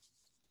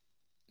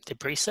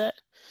preset.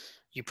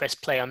 You press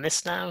play on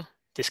this now,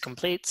 this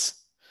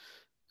completes.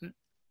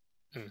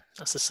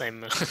 That's the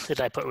same. Did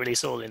I put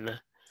release all in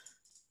there?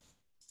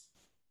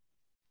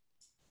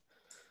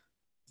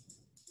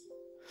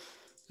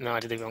 No, I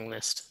did the wrong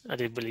list. I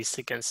did release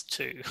against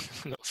 2,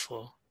 not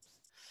 4.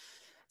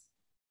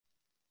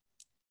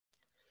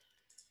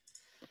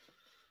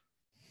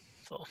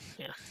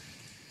 Yeah.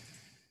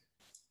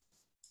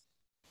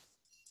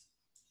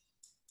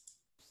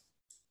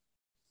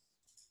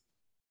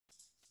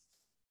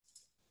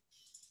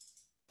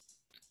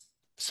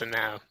 So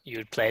now you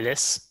would play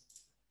this.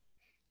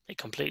 It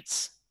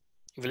completes.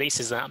 It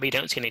releases that, but you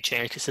don't see any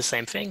change because it's the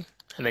same thing.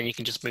 And then you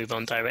can just move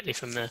on directly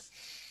from there.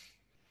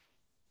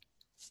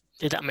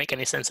 Did that make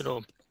any sense at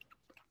all?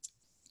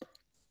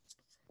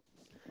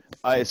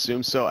 I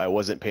assume so. I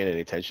wasn't paying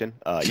any attention.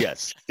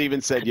 Yes,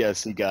 Steven said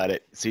yes, he got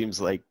it. Seems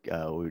like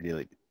we need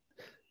like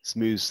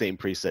smooth same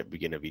preset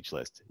beginning of each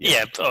list.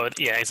 Yeah. Oh,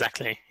 yeah,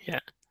 exactly. Yeah.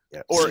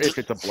 Yeah. Or if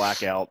it's a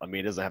blackout, I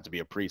mean, it doesn't have to be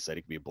a preset.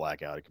 It could be a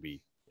blackout. It could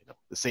be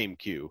the same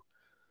cue.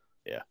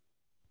 Yeah.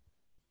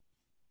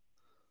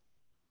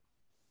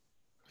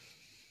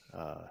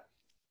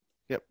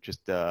 Yep.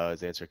 Just to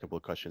answer a couple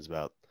of questions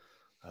about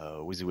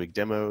WYSIWYG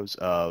demos.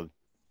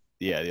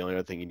 Yeah, the only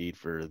other thing you need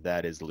for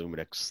that is the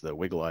Luminex, the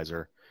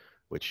Wiggleizer,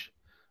 which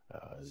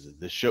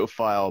the show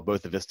file,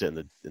 both the Vista and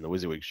the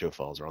WYSIWYG show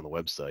files are on the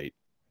website.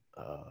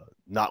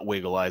 Not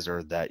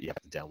Wiggleizer, that you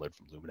have to download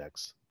from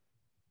Luminex.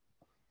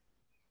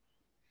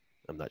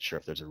 I'm not sure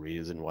if there's a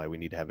reason why we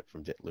need to have it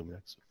from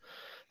Luminex.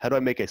 How do I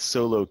make a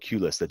solo cue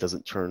list that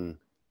doesn't turn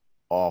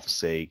off,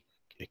 say,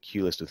 a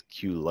cue list with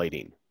cue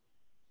lighting?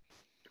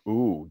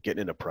 Ooh,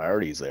 getting into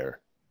priorities there.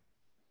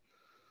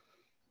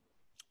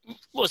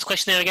 What was the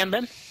question there again,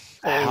 Ben?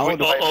 Or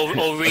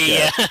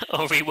Okay.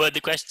 reword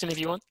the question if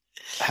you want.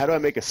 How do I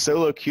make a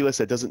solo cue list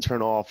that doesn't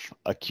turn off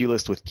a cue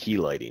list with key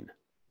lighting?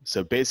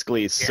 So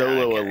basically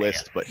solo a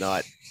list, but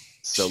not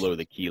solo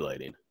the key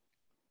lighting.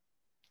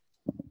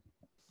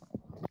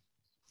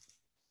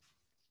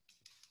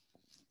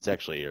 It's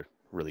actually a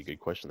really good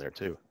question there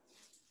too.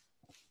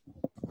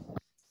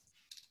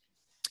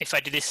 If I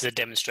do this as a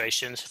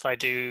demonstration, so if I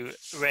do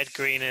red,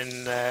 green,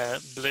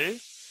 and blue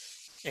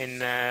in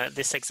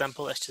this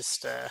example, let's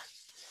just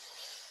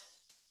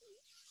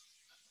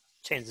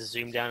change the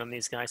zoom down on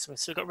these guys. So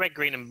we've got red,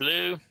 green, and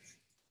blue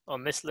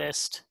on this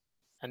list.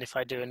 And if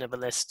I do another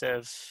list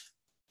of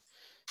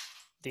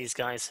these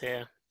guys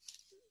here.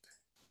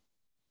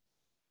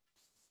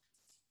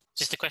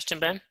 Just a question,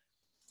 Ben?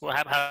 Well,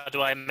 how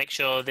do I make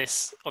sure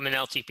this on an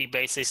LTP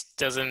basis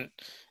doesn't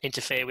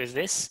interfere with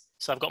this?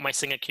 So I've got my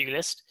singer cue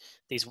list,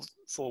 these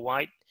 4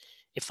 white.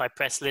 If I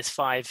press list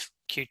 5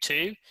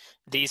 Q2,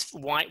 these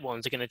white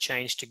ones are going to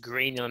change to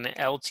green on an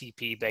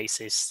LTP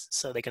basis.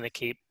 So they're going to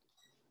keep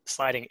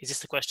fighting. Is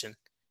this the question?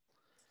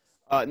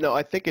 No,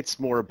 I think it's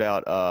more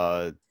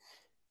about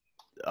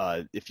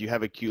if you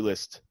have a cue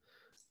list,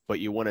 but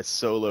you want to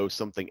solo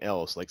something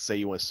else, like say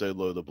you want to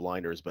solo the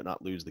blinders, but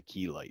not lose the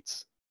key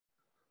lights.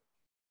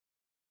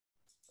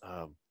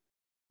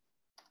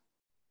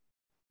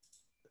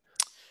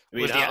 I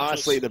mean,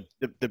 honestly,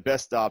 the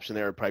best option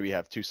there would probably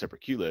have two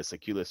separate cue lists: a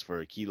cue list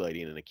for key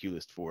lighting and a cue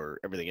list for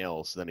everything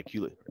else. Then a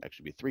cue list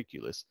actually be 3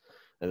 cue lists,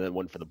 and then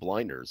one for the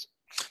blinders.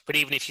 But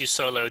even if you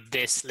solo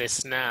this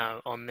list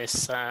now on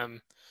this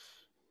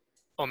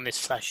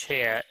flash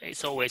here,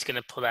 it's always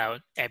going to pull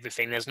out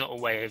everything. There's not a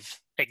way of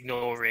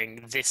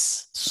ignoring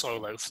this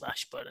solo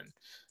flash button,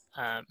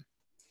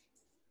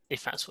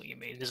 if that's what you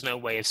mean. There's no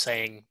way of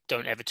saying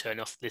don't ever turn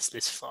off this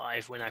list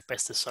 5 when I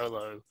press the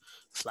solo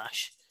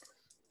flash.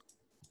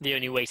 The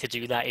only way to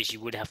do that is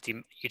you'd have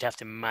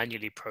to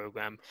manually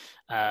program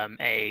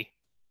a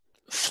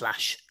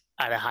flash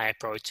at a higher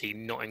priority,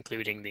 not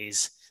including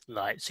these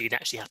lights. So you'd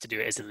actually have to do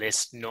it as a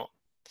list, not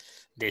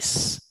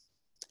this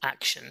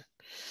action.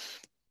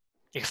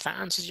 If that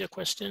answers your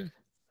question.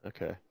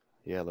 Okay.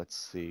 Yeah, let's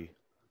see.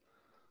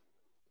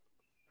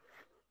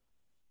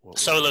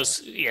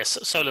 Solo's, yes,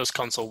 Solo's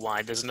console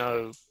wide. There's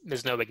no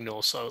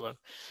ignore solo,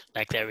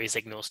 like there is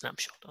ignore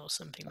snapshot or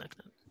something like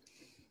that.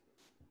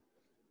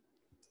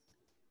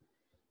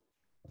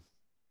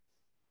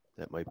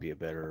 That might be a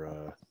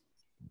better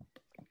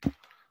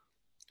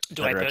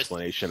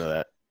explanation of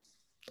that.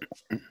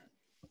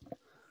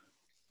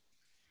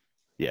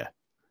 Yeah.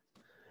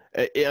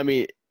 I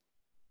mean,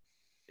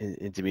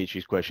 in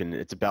Dimitri's question,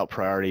 it's about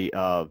priority.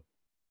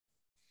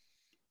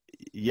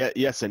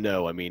 Yes and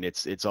no. I mean,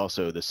 it's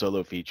also the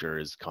solo feature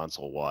is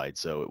console wide,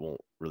 so it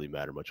won't really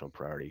matter much on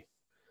priority.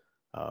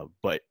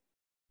 But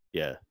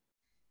yeah,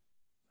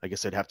 I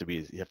guess you have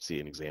to see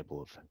an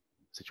example of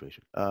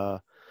situation.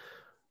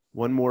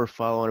 One more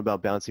follow on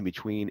about bouncing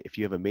between. If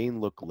you have a main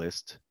look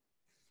list,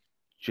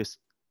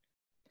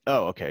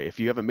 if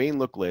you have a main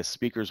look list,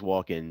 speakers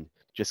walk in,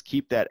 just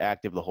keep that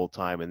active the whole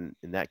time. And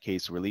in that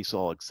case, release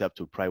all except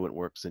would probably wouldn't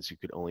work since you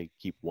could only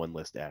keep one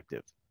list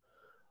active.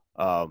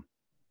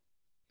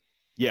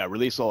 Yeah,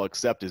 release all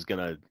except is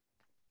gonna,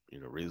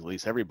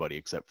 release everybody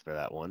except for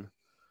that one.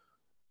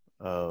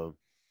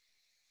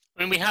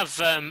 When we have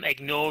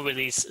ignore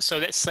release, so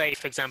let's say,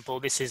 for example,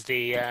 this is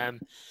the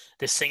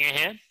singer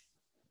here.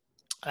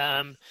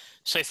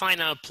 So if I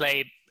now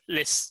play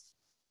list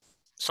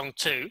song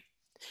 2,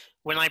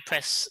 when I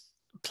press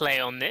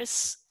play on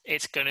this,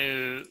 it's going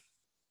to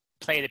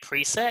play the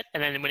preset,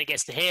 and then when it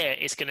gets to here,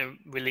 it's going to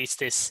release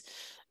this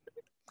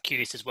cue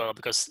list as well,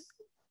 because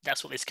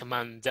that's what this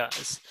command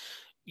does.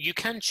 You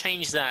can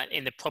change that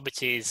in the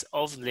properties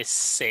of list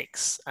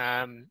 6.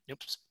 And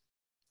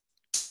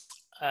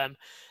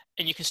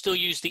you can still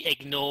use the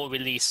ignore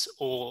release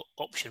all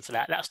option for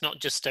that. That's not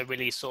just a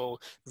release all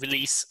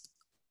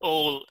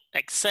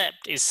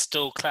except is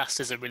still classed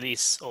as a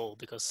release all,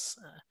 because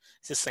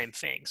it's the same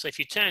thing. So if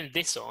you turn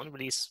this on,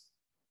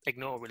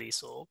 ignore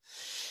release all,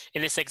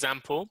 in this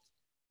example,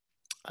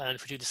 and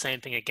if we do the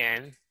same thing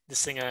again, the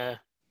singer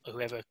or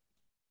whoever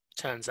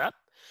turns up,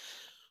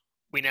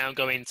 we now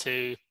go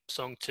into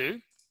song 2.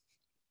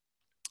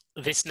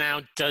 This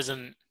now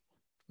doesn't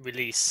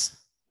release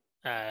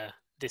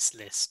this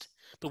list.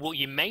 But what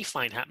you may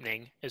find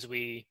happening as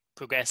we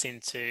progress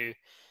into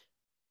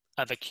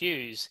other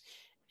cues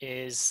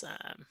is,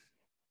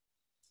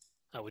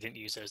 we didn't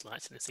use those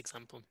lights in this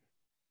example.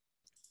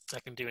 I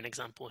can do an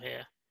example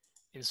here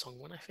in song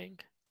 1, I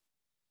think,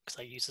 because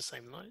I use the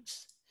same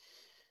lights.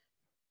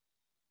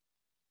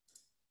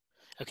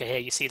 Okay, here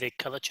you see the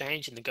color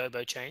change and the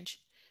gobo change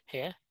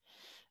here.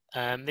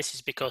 This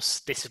is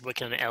because this is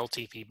working on an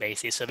LTP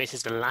basis. So this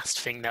is the last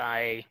thing that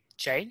I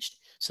changed.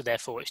 So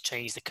therefore it's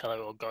changed the color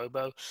or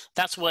gobo.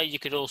 That's where you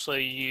could also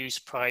use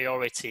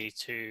priority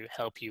to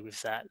help you with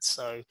that.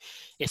 So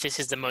if this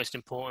is the most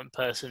important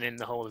person in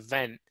the whole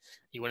event,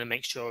 you want to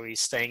make sure he's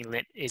staying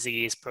lit as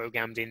he is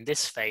programmed in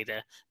this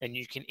fader, then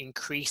you can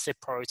increase the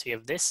priority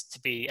of this to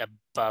be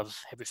above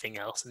everything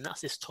else. And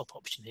that's this top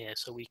option here.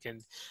 So we can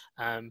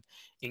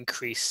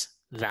increase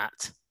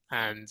that,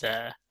 and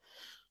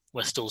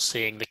we're still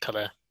seeing the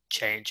color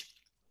change.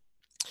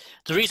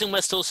 The reason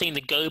we're still seeing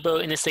the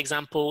gobo in this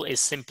example is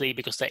simply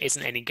because there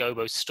isn't any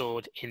gobo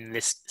stored in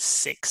list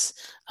 6.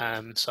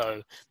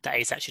 So that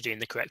is actually doing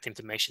the correct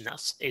information.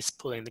 It's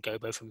pulling the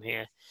gobo from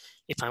here.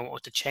 If I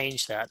wanted to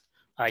change that,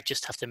 I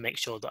just have to make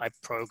sure that I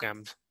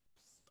programmed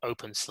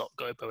open slot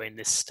gobo in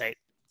this state.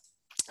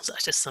 So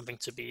that's just something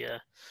to be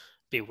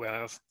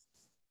aware of.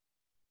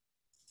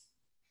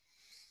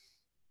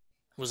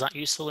 Was that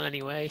useful in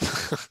any way?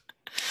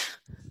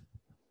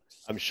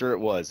 I'm sure it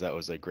was. That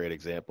was a great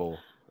example.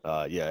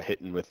 Yeah,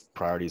 hitting with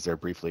priorities there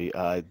briefly.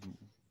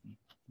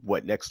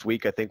 Next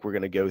week, I think we're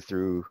going to go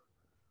through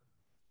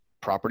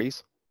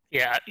properties.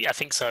 Yeah, I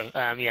think so.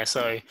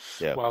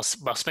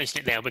 Whilst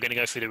mentioning it there, we're going to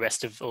go through the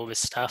rest of all this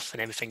stuff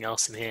and everything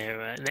else in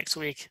here next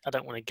week. I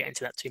don't want to get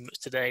into that too much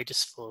today,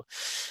 just for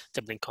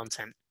doubling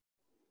content.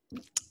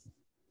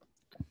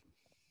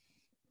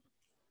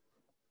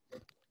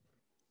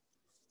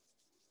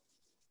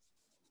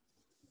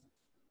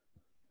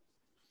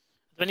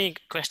 Any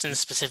questions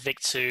specific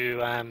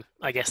to,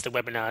 I guess, the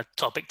webinar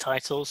topic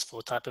titles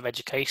for type of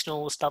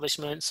educational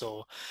establishments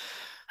or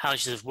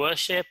houses of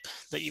worship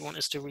that you want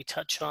us to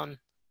retouch on?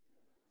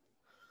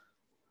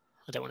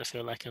 I don't want to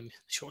feel like I'm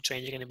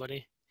shortchanging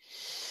anybody.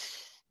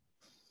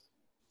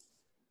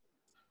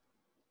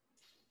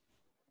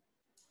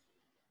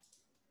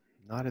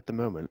 Not at the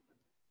moment.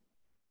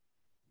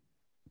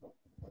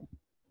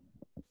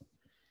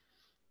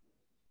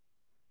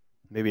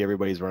 Maybe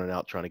everybody's running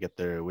out trying to get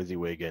their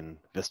WYSIWYG and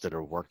Vista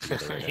to work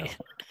together right now.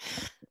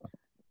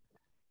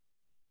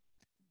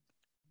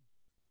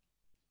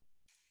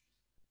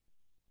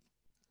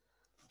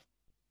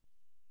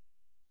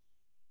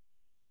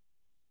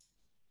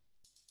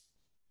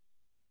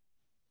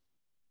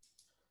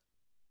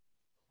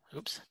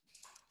 Oops.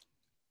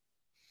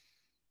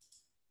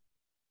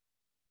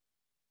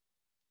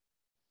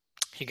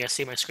 You guys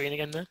see my screen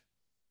again there?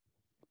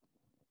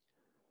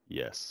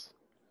 Yes.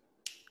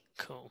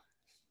 Cool.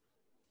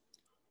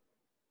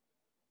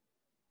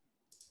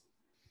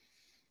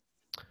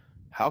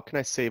 How can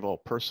I save all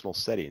personal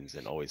settings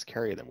and always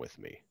carry them with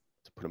me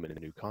to put them in a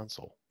new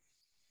console?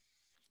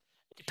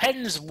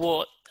 Depends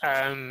what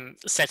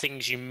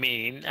settings you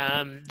mean.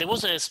 There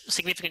was a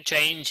significant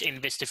change in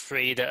Vista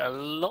 3 that a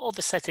lot of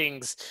the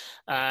settings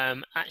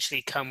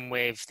actually come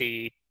with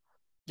the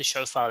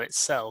show file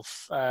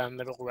itself.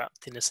 They're all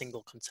wrapped in a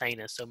single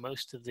container, so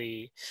most of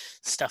the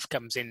stuff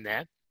comes in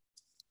there.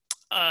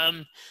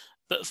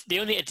 But the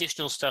only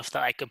additional stuff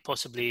that I could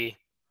possibly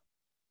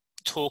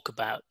talk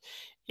about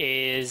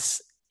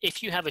is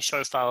if you have a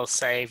show file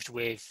saved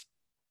with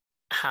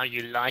how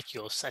you like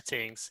your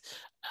settings,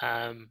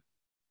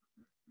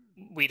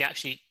 we'd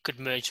actually could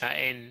merge that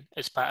in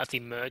as part of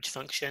the merge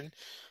function.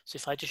 So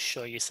if I just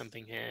show you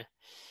something here,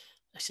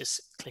 let's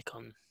just click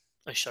on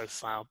a show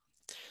file.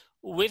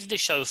 With the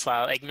show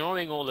file,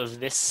 ignoring all of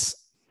this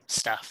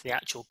stuff, the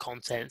actual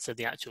contents of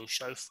the actual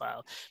show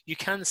file, you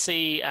can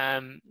see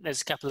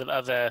there's a couple of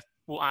other,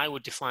 what I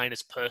would define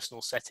as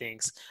personal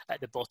settings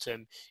at the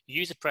bottom.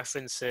 User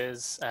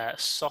preferences,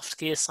 soft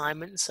key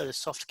assignments. So the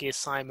soft key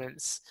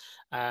assignments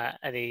are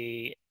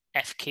the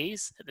F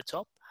keys at the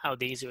top, how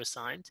these are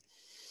assigned.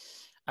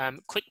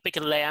 Quick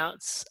picker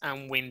layouts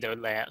and window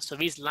layouts. So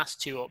these last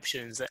two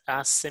options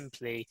are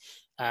simply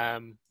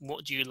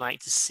what do you like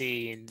to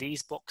see in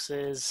these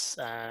boxes?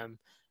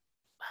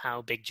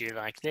 How big do you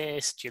like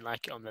this? Do you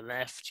like it on the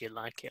left? Do you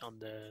like it on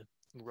the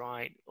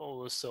right?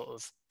 All those sort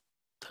of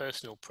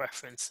personal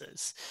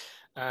preferences.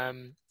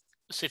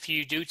 So if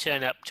you do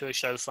turn up to a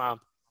show file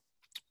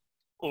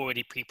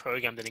already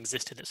pre-programmed and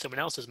existed that someone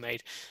else has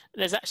made,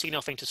 there's actually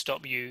nothing to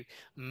stop you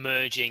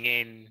merging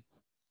in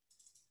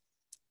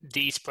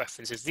these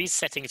preferences. These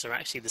settings are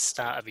actually the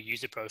start of a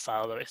user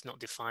profile, though it's not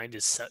defined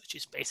as such.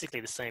 It's basically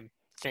the same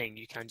thing.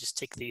 You can just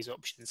tick these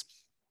options.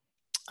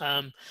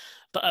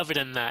 But other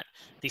than that,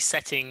 the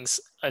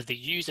settings of the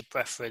user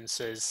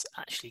preferences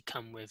actually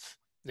come with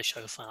the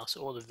show file.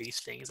 So all of these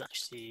things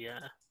actually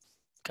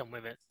come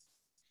with it.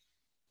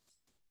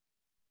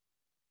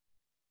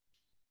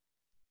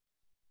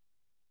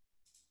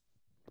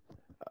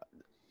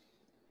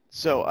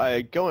 So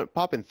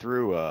popping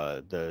through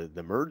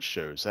the merge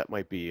shows, that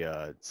might be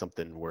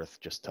something worth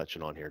just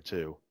touching on here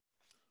too.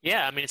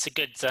 Yeah, I mean it's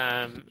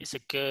a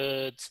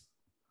good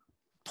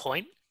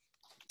point.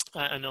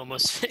 And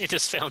almost it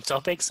just fell on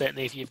topic.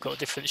 Certainly, if you've got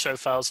different show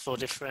files for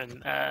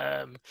different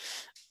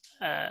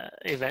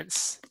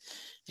events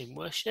in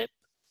worship,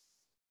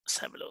 let's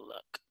have a little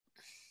look.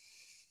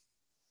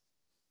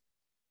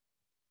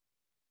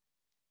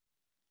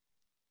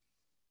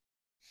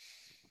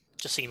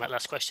 Just seeing that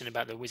last question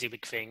about the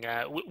WYSIWYG thing.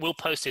 We'll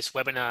post this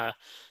webinar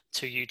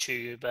to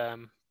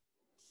YouTube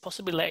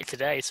possibly later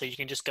today, so you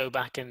can just go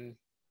back and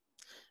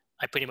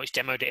I pretty much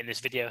demoed it in this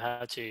video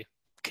how to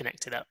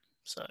connect it up.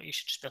 So you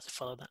should just be able to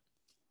follow that.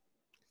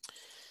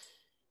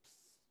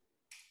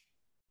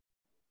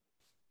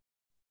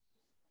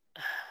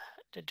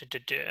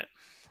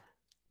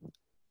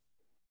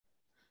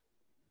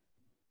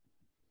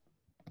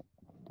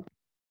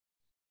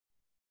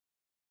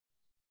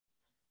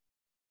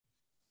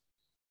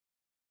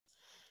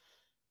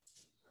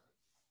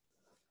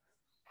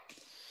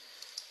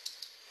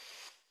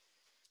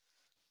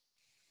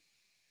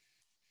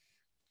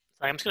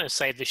 I'm just going to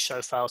save this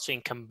show file so you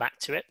can come back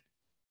to it.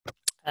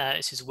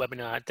 This is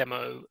webinar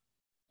demo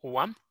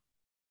 1.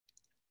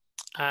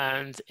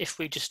 And if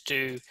we just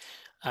do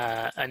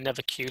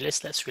another queue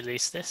list, let's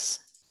release this.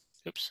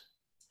 Oops.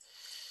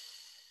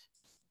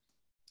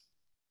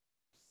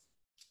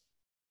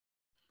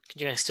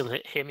 Can you guys still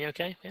hear me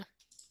okay? Yeah.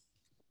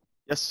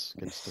 Yes,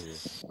 can still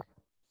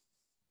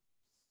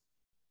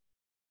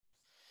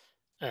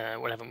hear.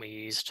 What haven't we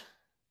used?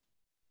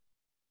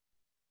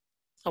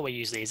 Oh, we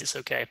use these, it's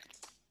okay.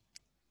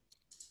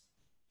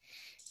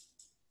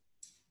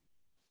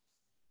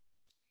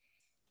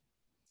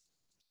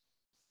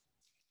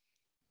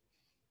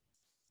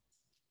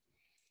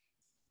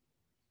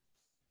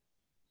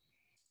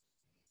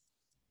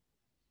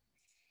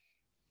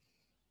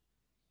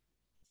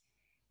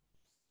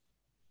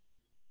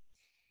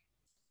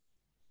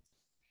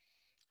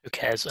 Who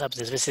cares what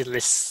happens? This is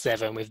list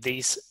 7 with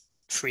these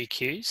 3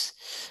 queues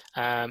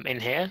in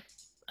here.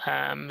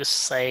 Just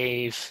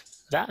save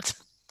that.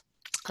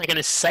 I'm going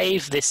to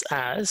save this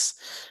as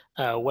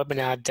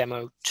webinar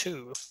demo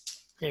 2.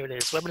 Here it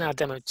is, webinar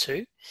demo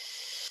 2.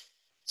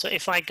 So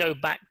if I go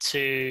back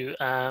to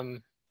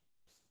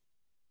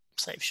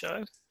save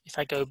show, If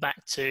I go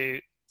back to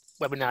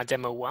webinar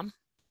demo 1,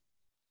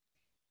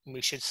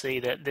 we should see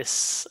that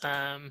this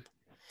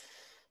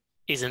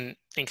isn't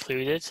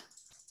included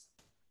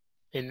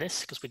in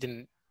this because we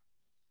didn't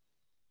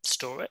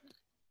store it.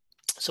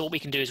 So what we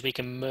can do is we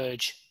can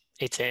merge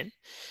it in.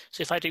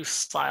 So if I do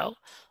File,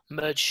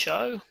 Merge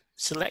Show,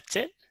 select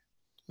it,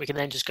 we can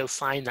then just go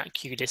find that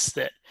Q list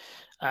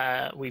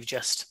that we've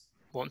just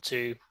want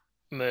to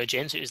merge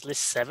in. So it was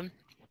list 7.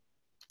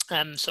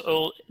 So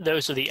all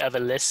those are the other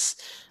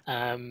lists.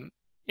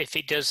 If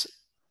it does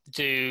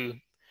do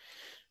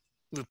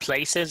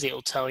replaces,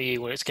 it'll tell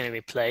you what it's going to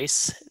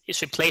replace.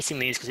 It's replacing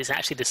these because it's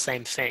actually the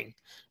same thing.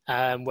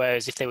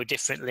 Whereas if they were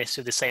different lists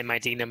with the same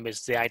ID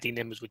numbers, the ID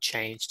numbers would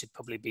change to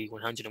probably be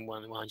 101,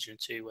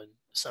 102, and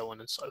so on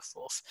and so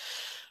forth.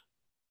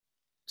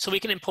 So we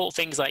can import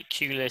things like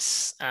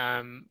QLists,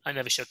 and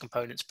other show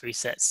components,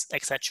 presets,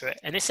 etc.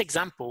 In this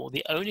example,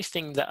 the only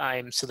thing that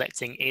I'm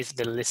selecting is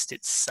the list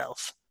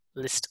itself,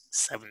 list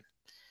 7.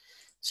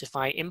 So if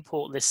I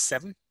import list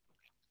 7,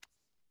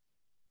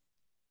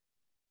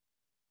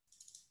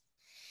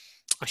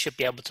 I should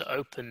be able to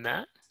open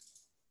that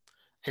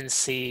and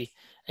see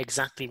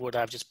exactly what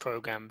I've just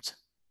programmed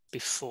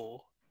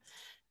before.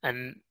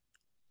 And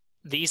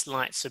these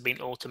lights have been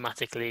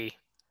automatically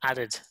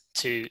added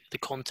to the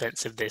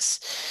contents of this.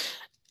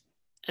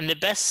 And the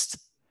best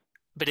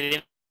bit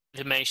of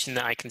information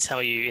that I can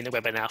tell you in the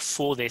webinar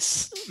for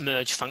this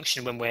merge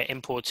function when we're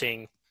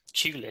importing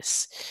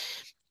QLists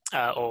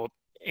or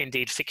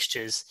indeed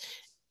fixtures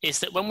is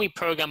that when we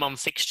program on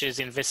fixtures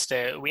in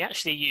Vista, we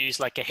actually use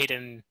like a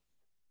hidden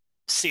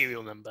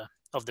serial number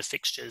of the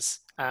fixtures,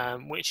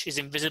 which is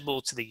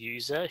invisible to the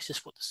user. It's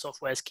just what the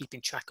software is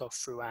keeping track of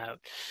throughout.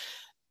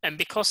 And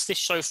because this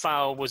show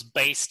file was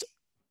based,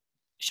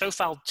 show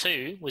file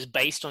 2 was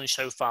based on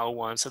show file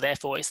 1, so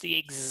therefore it's the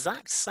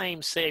exact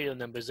same serial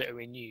numbers that are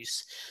in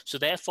use. So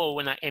therefore,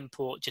 when I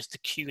import just the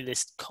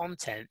QList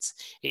contents,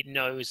 it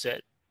knows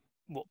that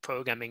what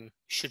programming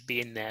should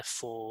be in there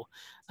for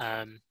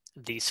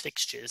these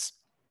fixtures.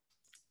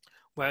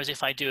 Whereas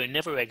if I do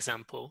another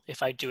example,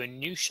 if I do a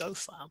new show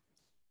file,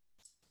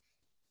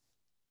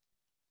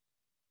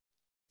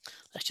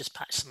 let's just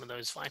patch some of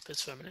those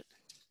Vipers for a minute.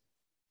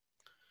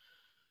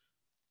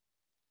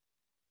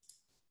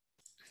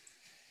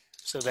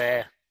 So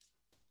they're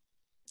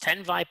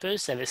 10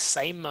 Vipers, they're the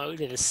same mode,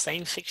 they're the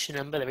same fixture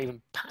number, they're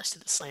even patched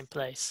at the same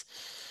place.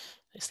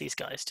 It's these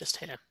guys just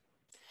here.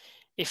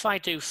 If I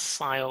do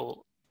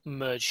File,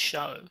 Merge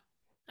Show,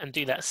 and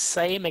do that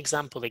same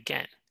example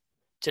again,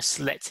 just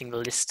selecting the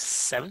list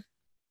 7,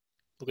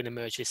 we're going to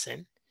merge this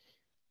in.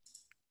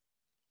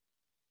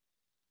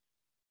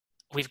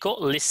 We've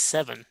got list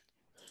 7,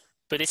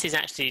 but this is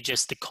actually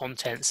just the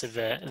contents of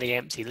the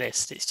empty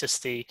list. It's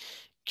just the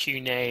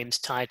Q names,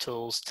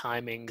 titles,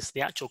 timings.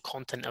 The actual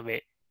content of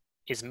it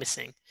is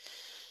missing.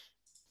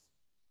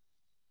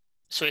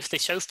 So if the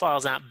show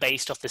files aren't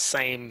based off the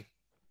same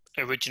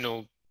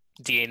original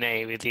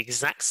DNA with the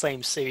exact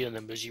same serial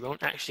numbers, you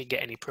won't actually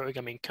get any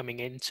programming coming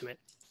into it.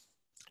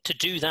 To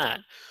do that,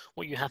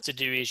 what you have to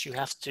do is you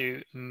have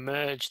to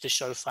merge the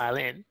show file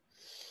in.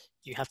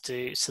 You have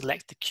to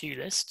select the Q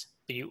list,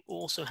 but you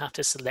also have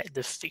to select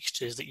the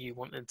fixtures that you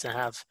wanted to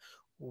have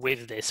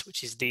with this,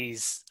 which is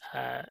these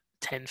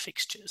 10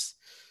 fixtures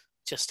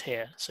just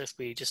here. So if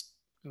we just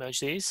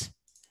merge these,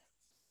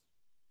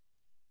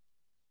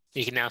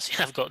 you can now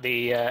see I've got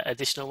the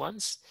additional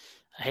ones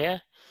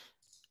here.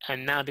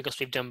 And now because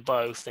we've done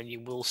both, then you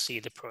will see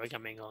the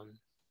programming on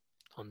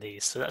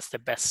these. So that's the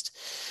best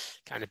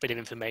kind of bit of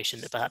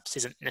information that perhaps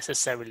isn't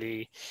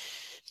necessarily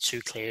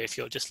too clear if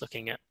you're just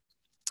looking at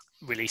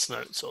release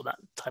notes or that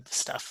type of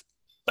stuff.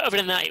 But other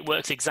than that, it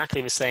works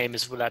exactly the same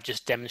as what I've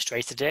just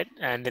demonstrated it.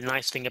 And the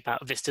nice thing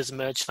about Vista's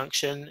merge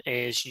function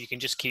is you can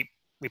just keep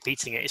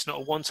repeating it. It's not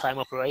a one-time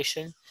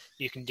operation.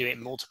 You can do it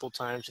multiple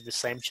times with the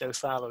same show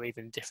file or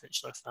even different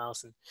show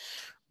files and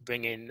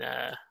bring in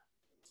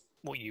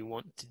what you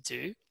want to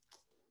do.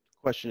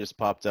 Question just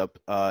popped up.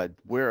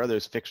 Where are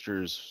those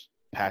fixtures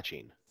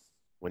patching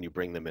when you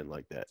bring them in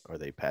like that? Are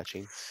they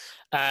patching?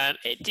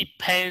 It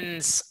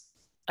depends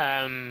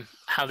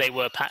how they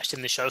were patched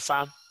in the show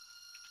file.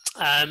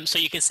 So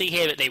you can see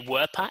here that they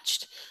were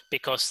patched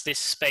because this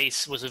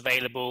space was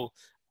available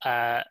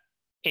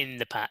in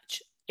the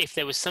patch. If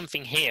there was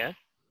something here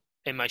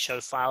in my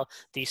show file,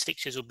 these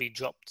fixtures will be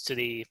dropped to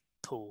the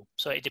pool.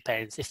 So it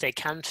depends. If they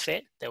can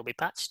fit, they'll be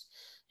patched.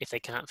 If they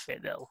can't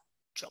fit, they'll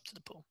drop to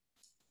the pool.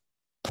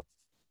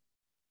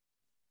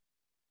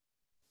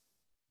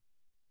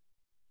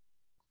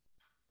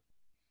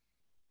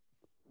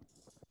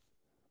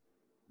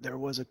 There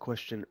was a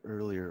question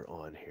earlier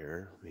on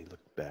here. Let me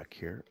look back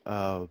here.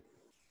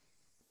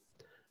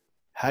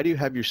 How do you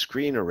have your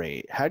screen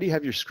arranged? How do you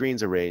have your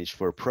screens arranged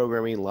for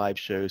programming live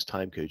shows,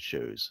 timecode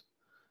shows?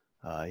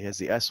 He has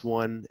the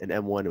S1 and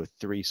M1 with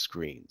 3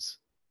 screens.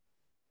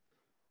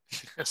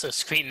 So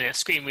screen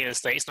real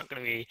estate is not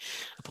going to be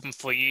a problem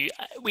for you.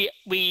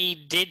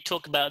 We did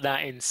talk about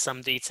that in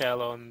some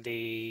detail on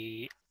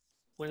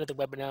one of the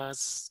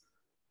webinars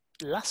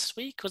last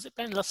week, was it,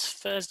 Ben? Last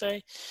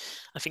Thursday?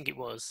 I think it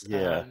was.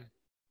 Yeah.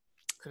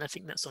 And I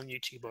think that's on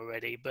YouTube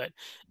already, but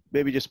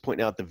maybe just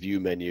point out the view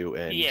menu,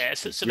 and yeah,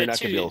 so you're the not going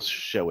to be two, able to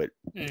show it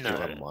if you don't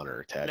have a no,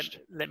 monitor attached.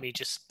 let me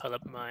just pull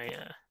up my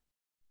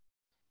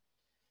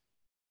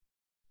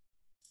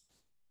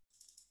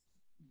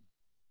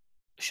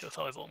show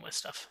file with all my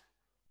stuff.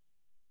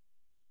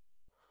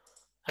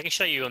 I can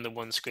show you on the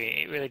one screen.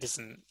 It really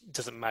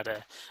doesn't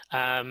matter.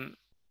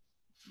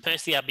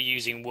 Personally, I'll be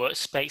using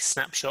workspace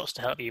snapshots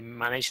to help you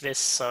manage this.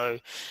 So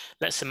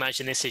let's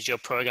imagine this is your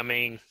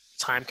programming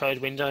timecode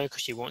window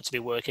because you want to be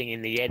working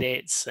in the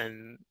edits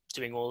and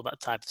doing all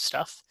that type of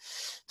stuff.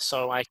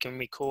 So I can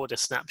record a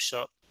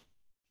snapshot.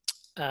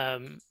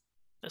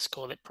 Let's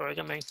call it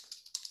programming.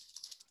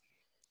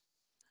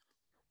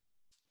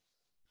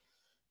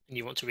 And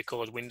you want to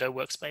record window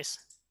workspace.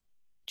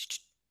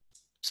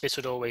 So this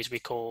would always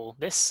recall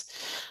this.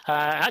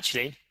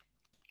 Actually,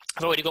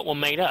 I've already got one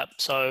made up.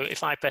 So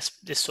if I press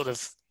this sort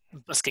of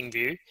busking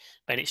view,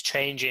 then it's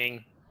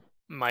changing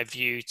my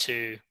view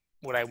to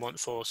what I want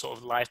for sort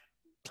of live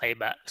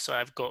playback. So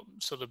I've got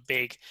sort of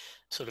big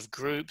sort of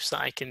groups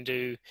that I can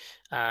do,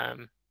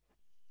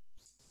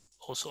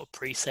 all sort of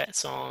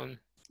presets on.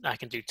 I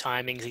can do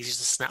timings. This is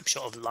a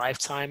snapshot of live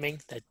timing.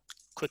 They're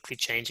quickly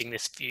changing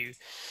this view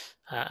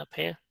up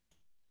here.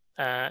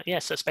 Yeah,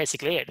 so that's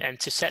basically it. And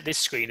to set this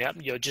screen up,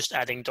 you're just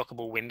adding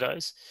dockable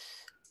windows,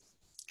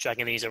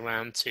 dragging these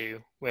around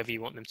to wherever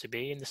you want them to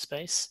be in the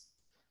space,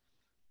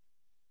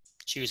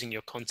 choosing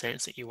your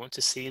contents that you want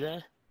to see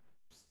there.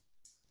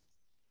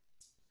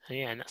 And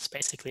yeah, and that's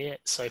basically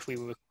it. So if we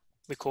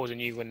record a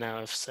new one now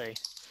of, say,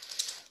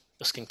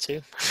 busking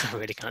 2, I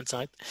really can't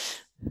type,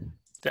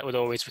 that would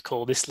always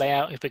recall this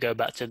layout. If we go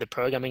back to the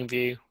programming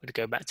view, we'd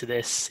go back to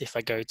this. If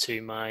I go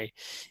to my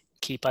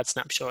keypad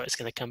snapshot, it's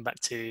going to come back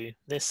to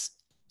this.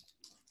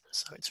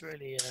 So it's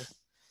really,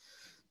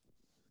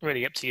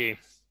 really up to you.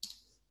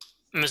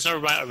 And there's no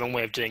right or wrong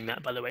way of doing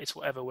that, by the way. It's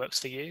whatever works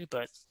for you,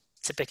 but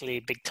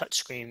typically big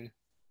touchscreen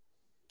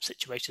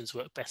situations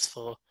work best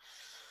for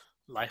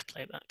live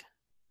playback.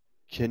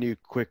 Can you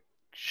quick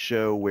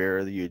show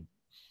where you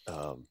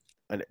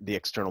the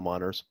external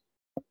monitors?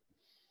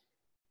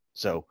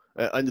 So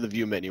under the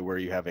view menu where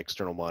you have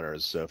external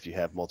monitors, so if you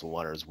have multiple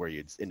monitors, where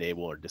you'd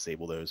enable or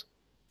disable those?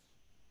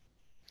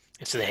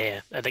 So they're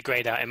here. They're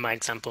grayed out in my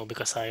example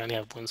because I only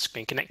have one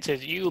screen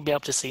connected. You will be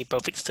able to see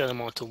both external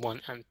monitor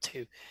 1 and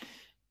 2.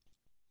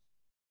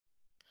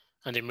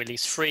 And in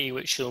release 3,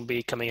 which will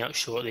be coming out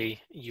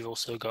shortly, you've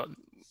also got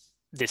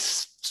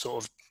this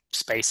sort of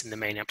space in the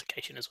main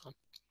application as well.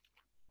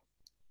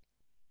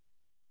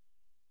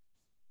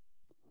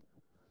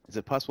 Is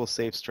it possible to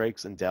save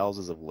strikes and dowels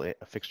as a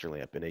fixture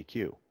lamp in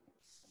AQ?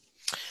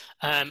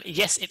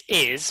 Yes, it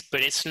is,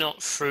 but it's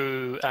not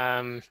through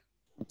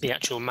the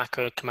actual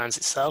macro commands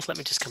itself. Let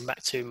me just come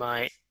back to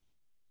my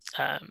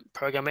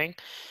programming.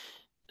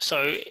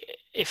 So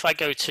if I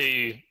go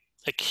to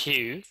a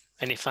queue,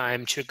 and if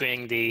I'm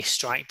triggering the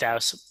strike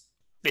douse,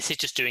 this is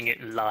just doing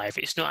it live.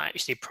 It's not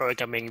actually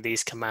programming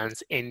these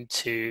commands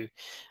into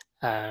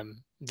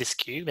this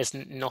queue. There's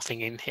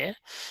nothing in here.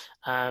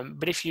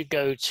 But if you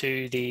go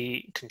to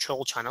the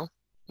control channel,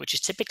 which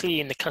is typically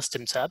in the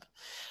custom tab,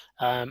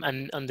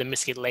 and under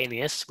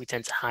miscellaneous, we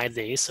tend to hide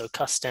these. So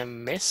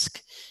custom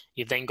misc,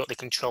 you've then got the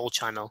control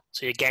channel.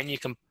 So again, you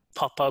can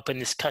pop open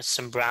this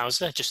custom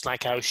browser, just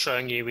like I was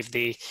showing you with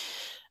the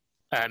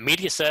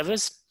media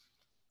servers.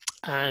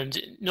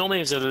 And normally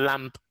there's a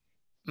lamp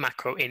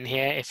macro in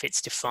here if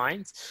it's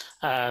defined,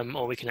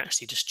 or we can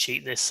actually just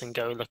cheat this and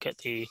go look at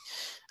the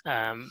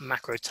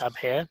macro tab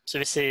here. So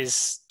this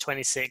is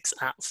 26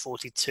 at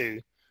 42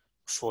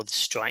 for the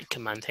strike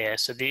command here.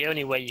 So the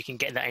only way you can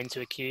get that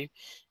into a queue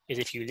is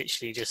if you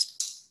literally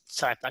just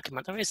type that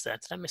command. Oh, is there?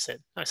 Did I miss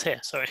it? Oh, it's here.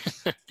 Sorry.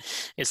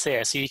 It's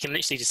here. So you can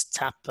literally just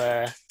tap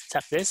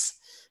this,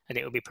 and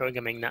it will be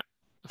programming that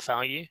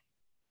value.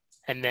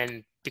 And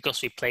then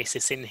because we place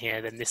this in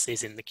here, then this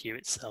is in the queue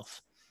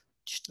itself.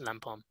 Just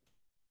lamp on.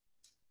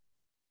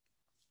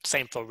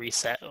 Same for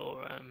reset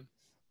or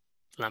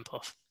lamp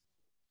off.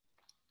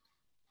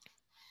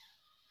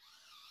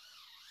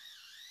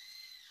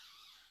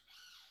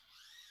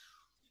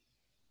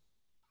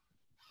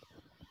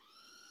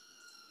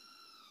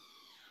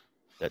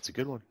 That's a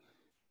good one.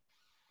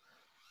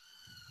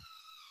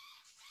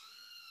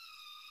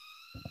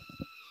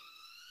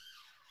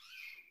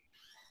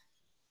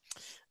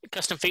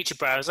 Custom feature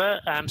browser.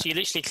 So you're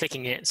literally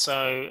clicking it.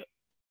 So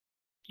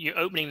you're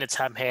opening the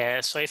tab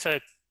here. So if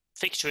a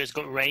fixture has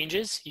got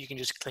ranges, you can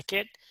just click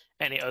it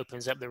and it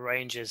opens up the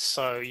ranges.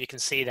 So you can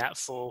see that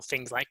for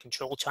things like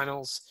control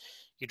channels.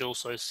 You'd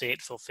also see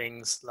it for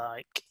things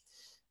like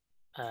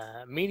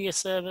media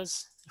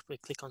servers. If we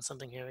click on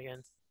something here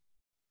again.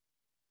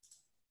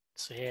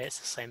 So here it's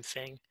the same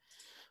thing.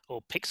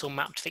 Or pixel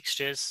mapped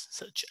fixtures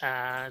such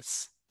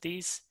as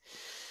these.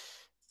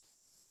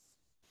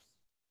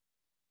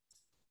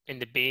 In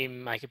the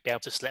beam, I could be able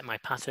to select my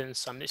patterns.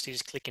 So I'm literally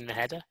just clicking the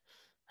header,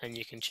 and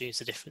you can choose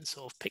the different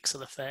sort of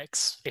pixel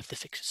effects if the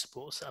fixture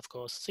supports that, of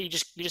course. So you're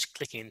just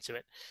clicking into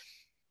it.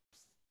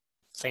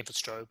 Same for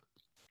strobe.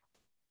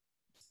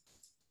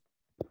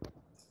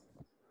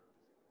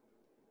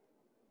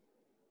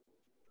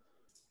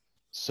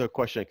 So a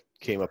question that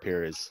came up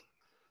here is,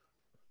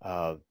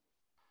 sorry,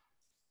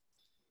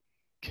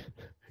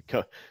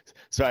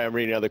 I'm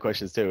reading other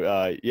questions too.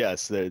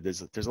 Yes,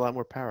 there's a lot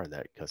more power in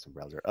that custom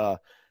browser.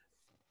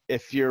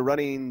 If you're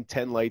running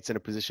 10 lights in a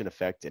position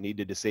effect and need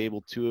to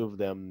disable 2 of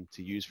them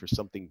to use for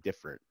something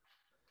different,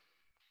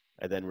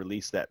 and then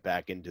release that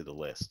back into the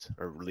list,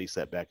 or release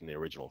that back in the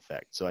original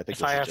effect. So I think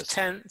if I have just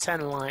 10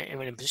 light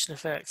in position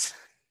effect.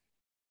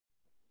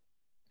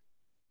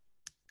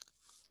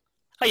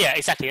 Oh yeah,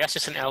 exactly. That's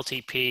just an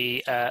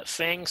LTP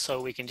thing.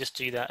 So we can just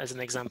do that as an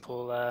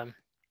example.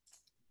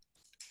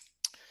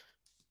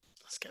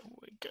 Let's get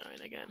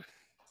going again.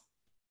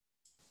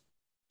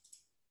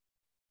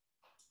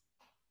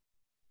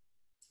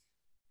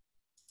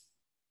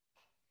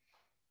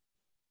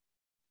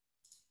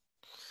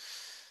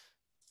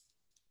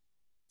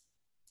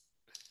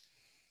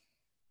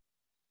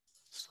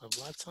 So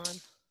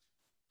lifetime.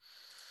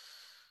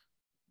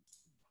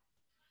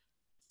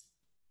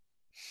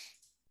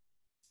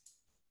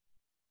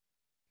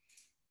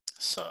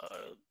 So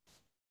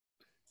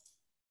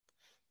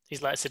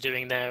these lights are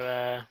doing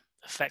their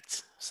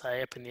effect,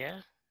 say, up in the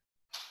air,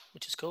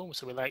 which is cool.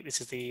 So we're like,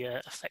 this is the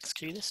effects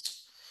queue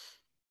list.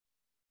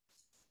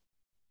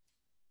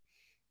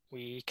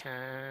 We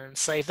can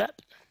save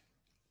that.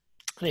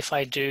 And if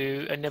I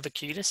do another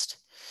queue list,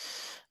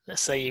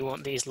 let's say you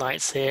want these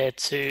lights here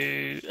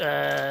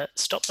to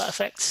stop that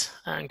effect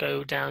and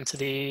go down to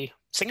the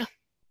singer.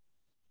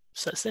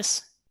 So that's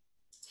this.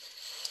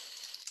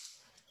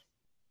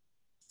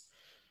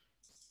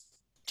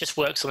 Just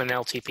works on an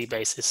LTP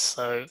basis.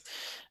 So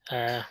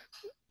program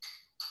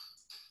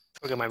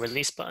my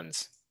release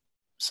buttons.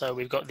 So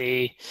we've got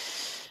the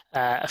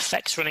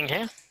effects running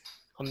here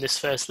on this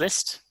first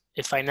list.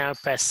 If I now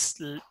press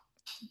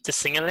the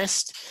singer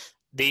list,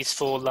 these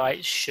 4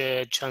 lights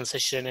should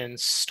transition and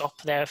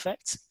stop their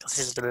effect because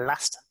this is the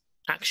last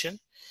action.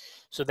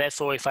 So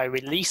therefore, if I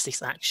release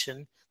this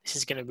action, this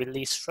is going to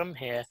release from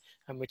here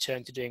and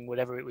return to doing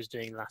whatever it was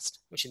doing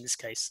last, which in this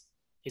case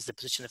is the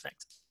position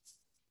effect.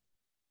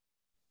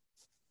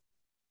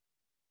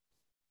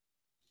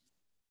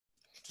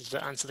 Does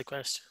that answer the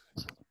question?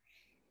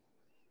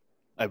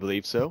 I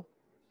believe so,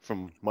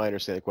 from my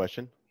understanding of the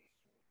question.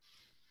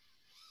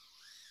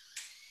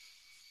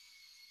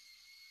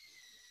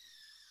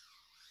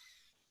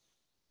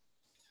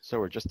 So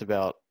we're just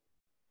about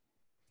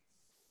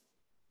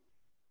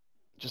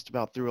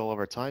through all of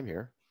our time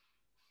here.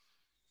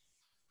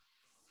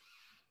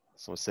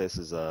 So let's say this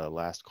is a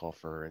last call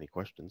for any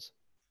questions.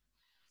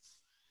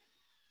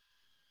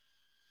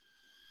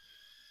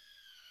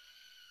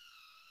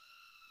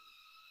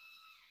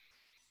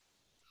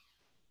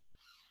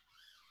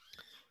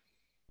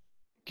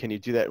 Can you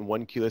do that in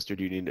 1 queue list, or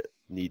do you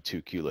need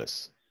 2 queue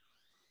lists?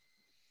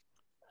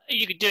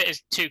 You could do it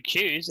as 2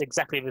 queues,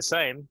 exactly the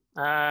same.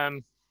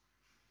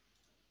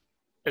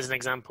 As an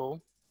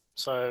example,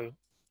 so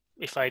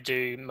if I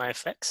do my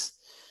effects,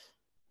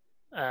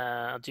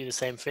 I'll do the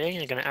same thing.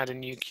 I'm going to add a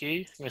new queue.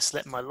 I'm going to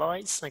select my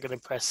lights. I'm going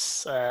to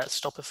press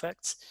stop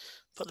effects,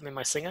 put them in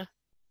my singer,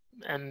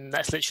 and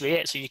that's literally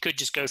it. So you could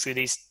just go through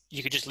these.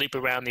 You could just loop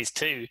around these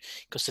 2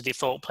 because the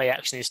default play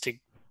action is to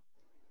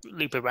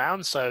loop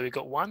around. So we've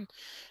got 1.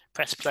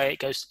 Press play, it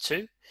goes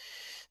to 2.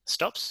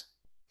 Stops.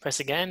 Press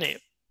again,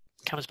 it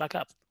comes back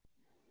up.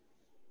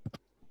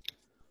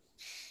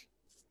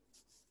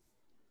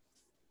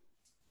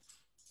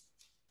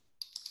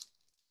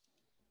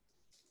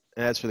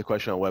 And as for the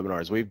question on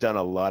webinars, we've done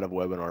a lot of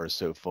webinars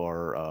so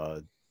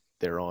far.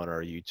 They're on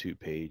our YouTube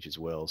page as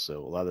well. So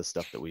a lot of the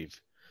stuff that we're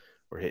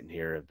hitting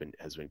here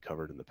has been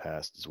covered in the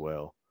past as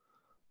well.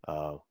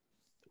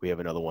 We have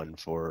another one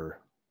for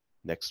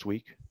next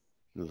week.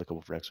 Another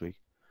couple for next week.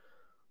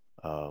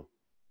 One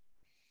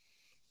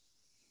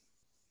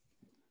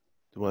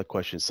of the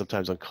questions,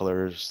 sometimes on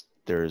colors,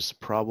 there's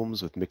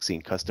problems with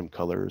mixing custom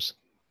colors.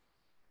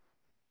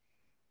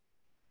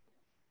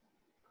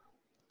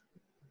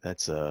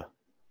 That's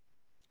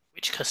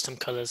Which custom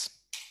colors?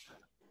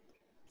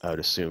 I would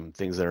assume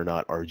things that are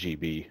not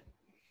RGB.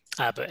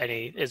 But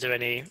is there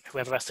any,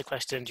 whoever asked the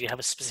question, do you have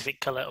a specific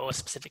color or a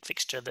specific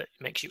fixture that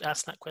makes you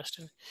ask that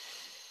question?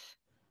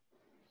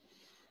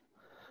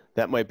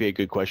 That might be a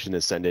good question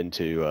to send in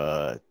to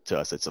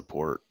us at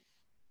support,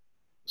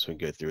 so we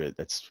can go through it.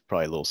 That's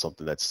probably a little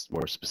something that's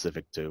more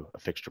specific to a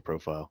fixture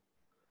profile.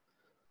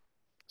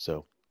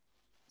 So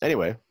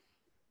anyway,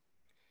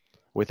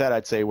 with that,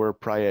 I'd say we're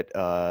probably at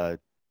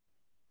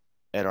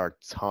our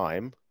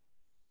time.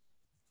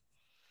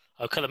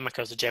 Oh, color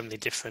macros are generally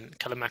different.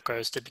 Color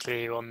macros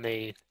typically are on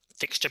the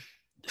fixture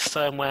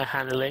firmware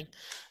handling,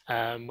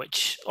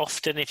 which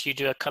often if you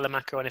do a color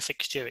macro on a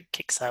fixture, it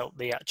kicks out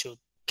the actual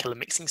color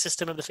mixing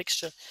system of the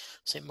fixture.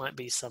 So it might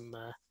be some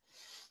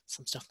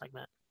stuff like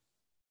that.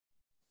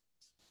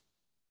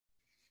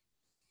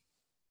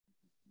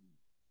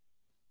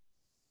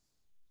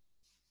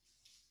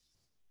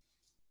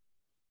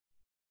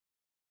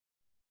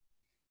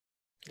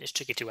 It's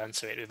tricky to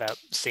answer it without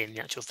seeing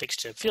the actual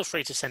fixture. Feel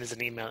free to send us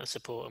an email at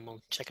support and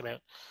we'll check it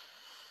out.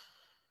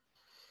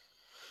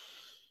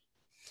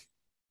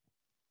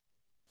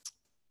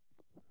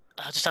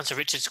 I'll just answer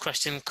Richard's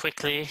question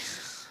quickly.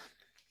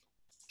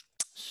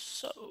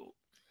 So,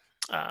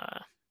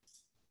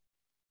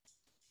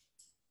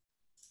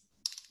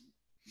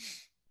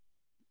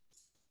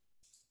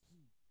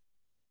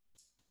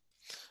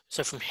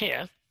 so from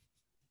here,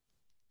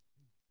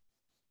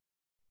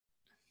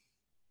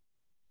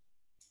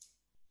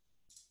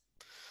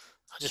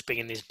 I'll just bring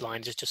in these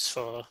blinders just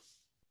for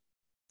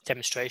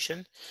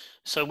demonstration.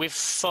 So with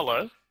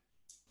follow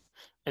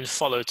and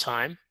follow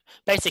time,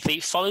 basically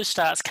follow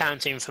starts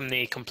counting from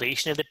the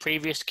completion of the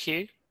previous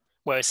queue,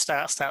 whereas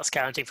start starts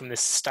counting from the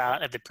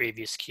start of the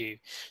previous queue.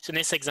 So in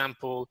this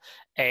example,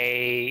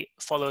 a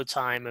follow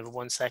time of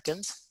 1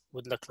 second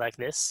would look like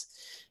this.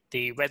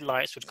 The red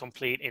lights would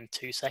complete in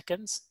 2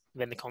 seconds.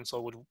 Then the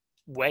console would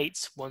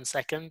wait 1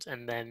 second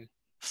and then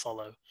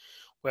follow.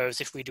 Whereas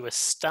if we do a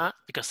start,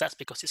 because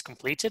it's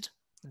completed,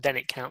 then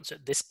it counts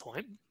at this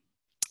point,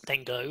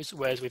 then goes.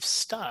 Whereas with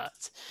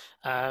start,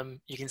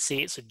 you can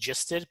see it's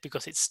adjusted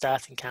because it's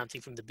starting counting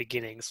from the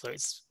beginning. So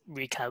it's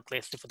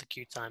recalculated for the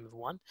queue time of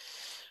 1.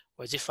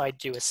 Whereas if I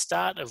do a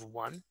start of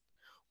 1,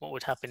 what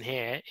would happen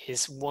here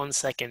is 1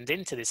 second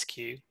into this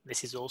queue,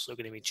 this is also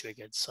going to be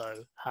triggered.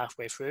 So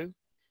halfway through,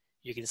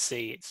 you can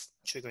see it's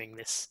triggering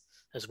this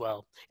as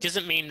well. It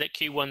doesn't mean that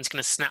Q1 is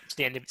going to snap to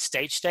the end of its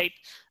stage state.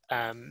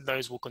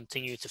 Those will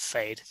continue to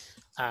fade.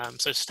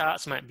 So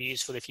starts might be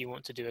useful if you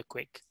want to do a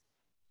quick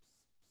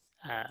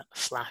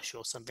flash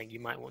or something. You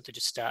might want to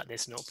just start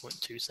this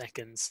 0.2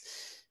 seconds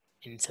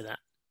into that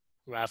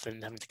rather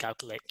than having to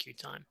calculate queue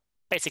time.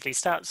 Basically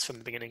starts from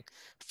the beginning,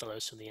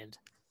 follows from the end.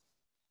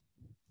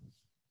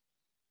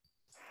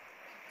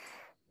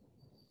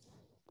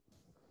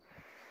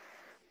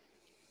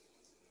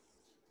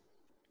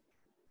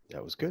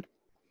 That was good.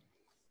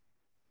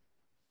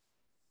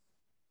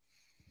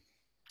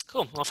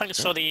 Cool. Well, thanks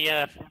for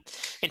the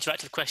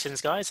interactive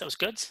questions, guys. That was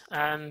good.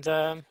 And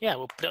yeah,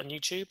 we'll put it on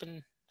YouTube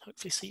and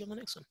hopefully see you on the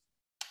next one.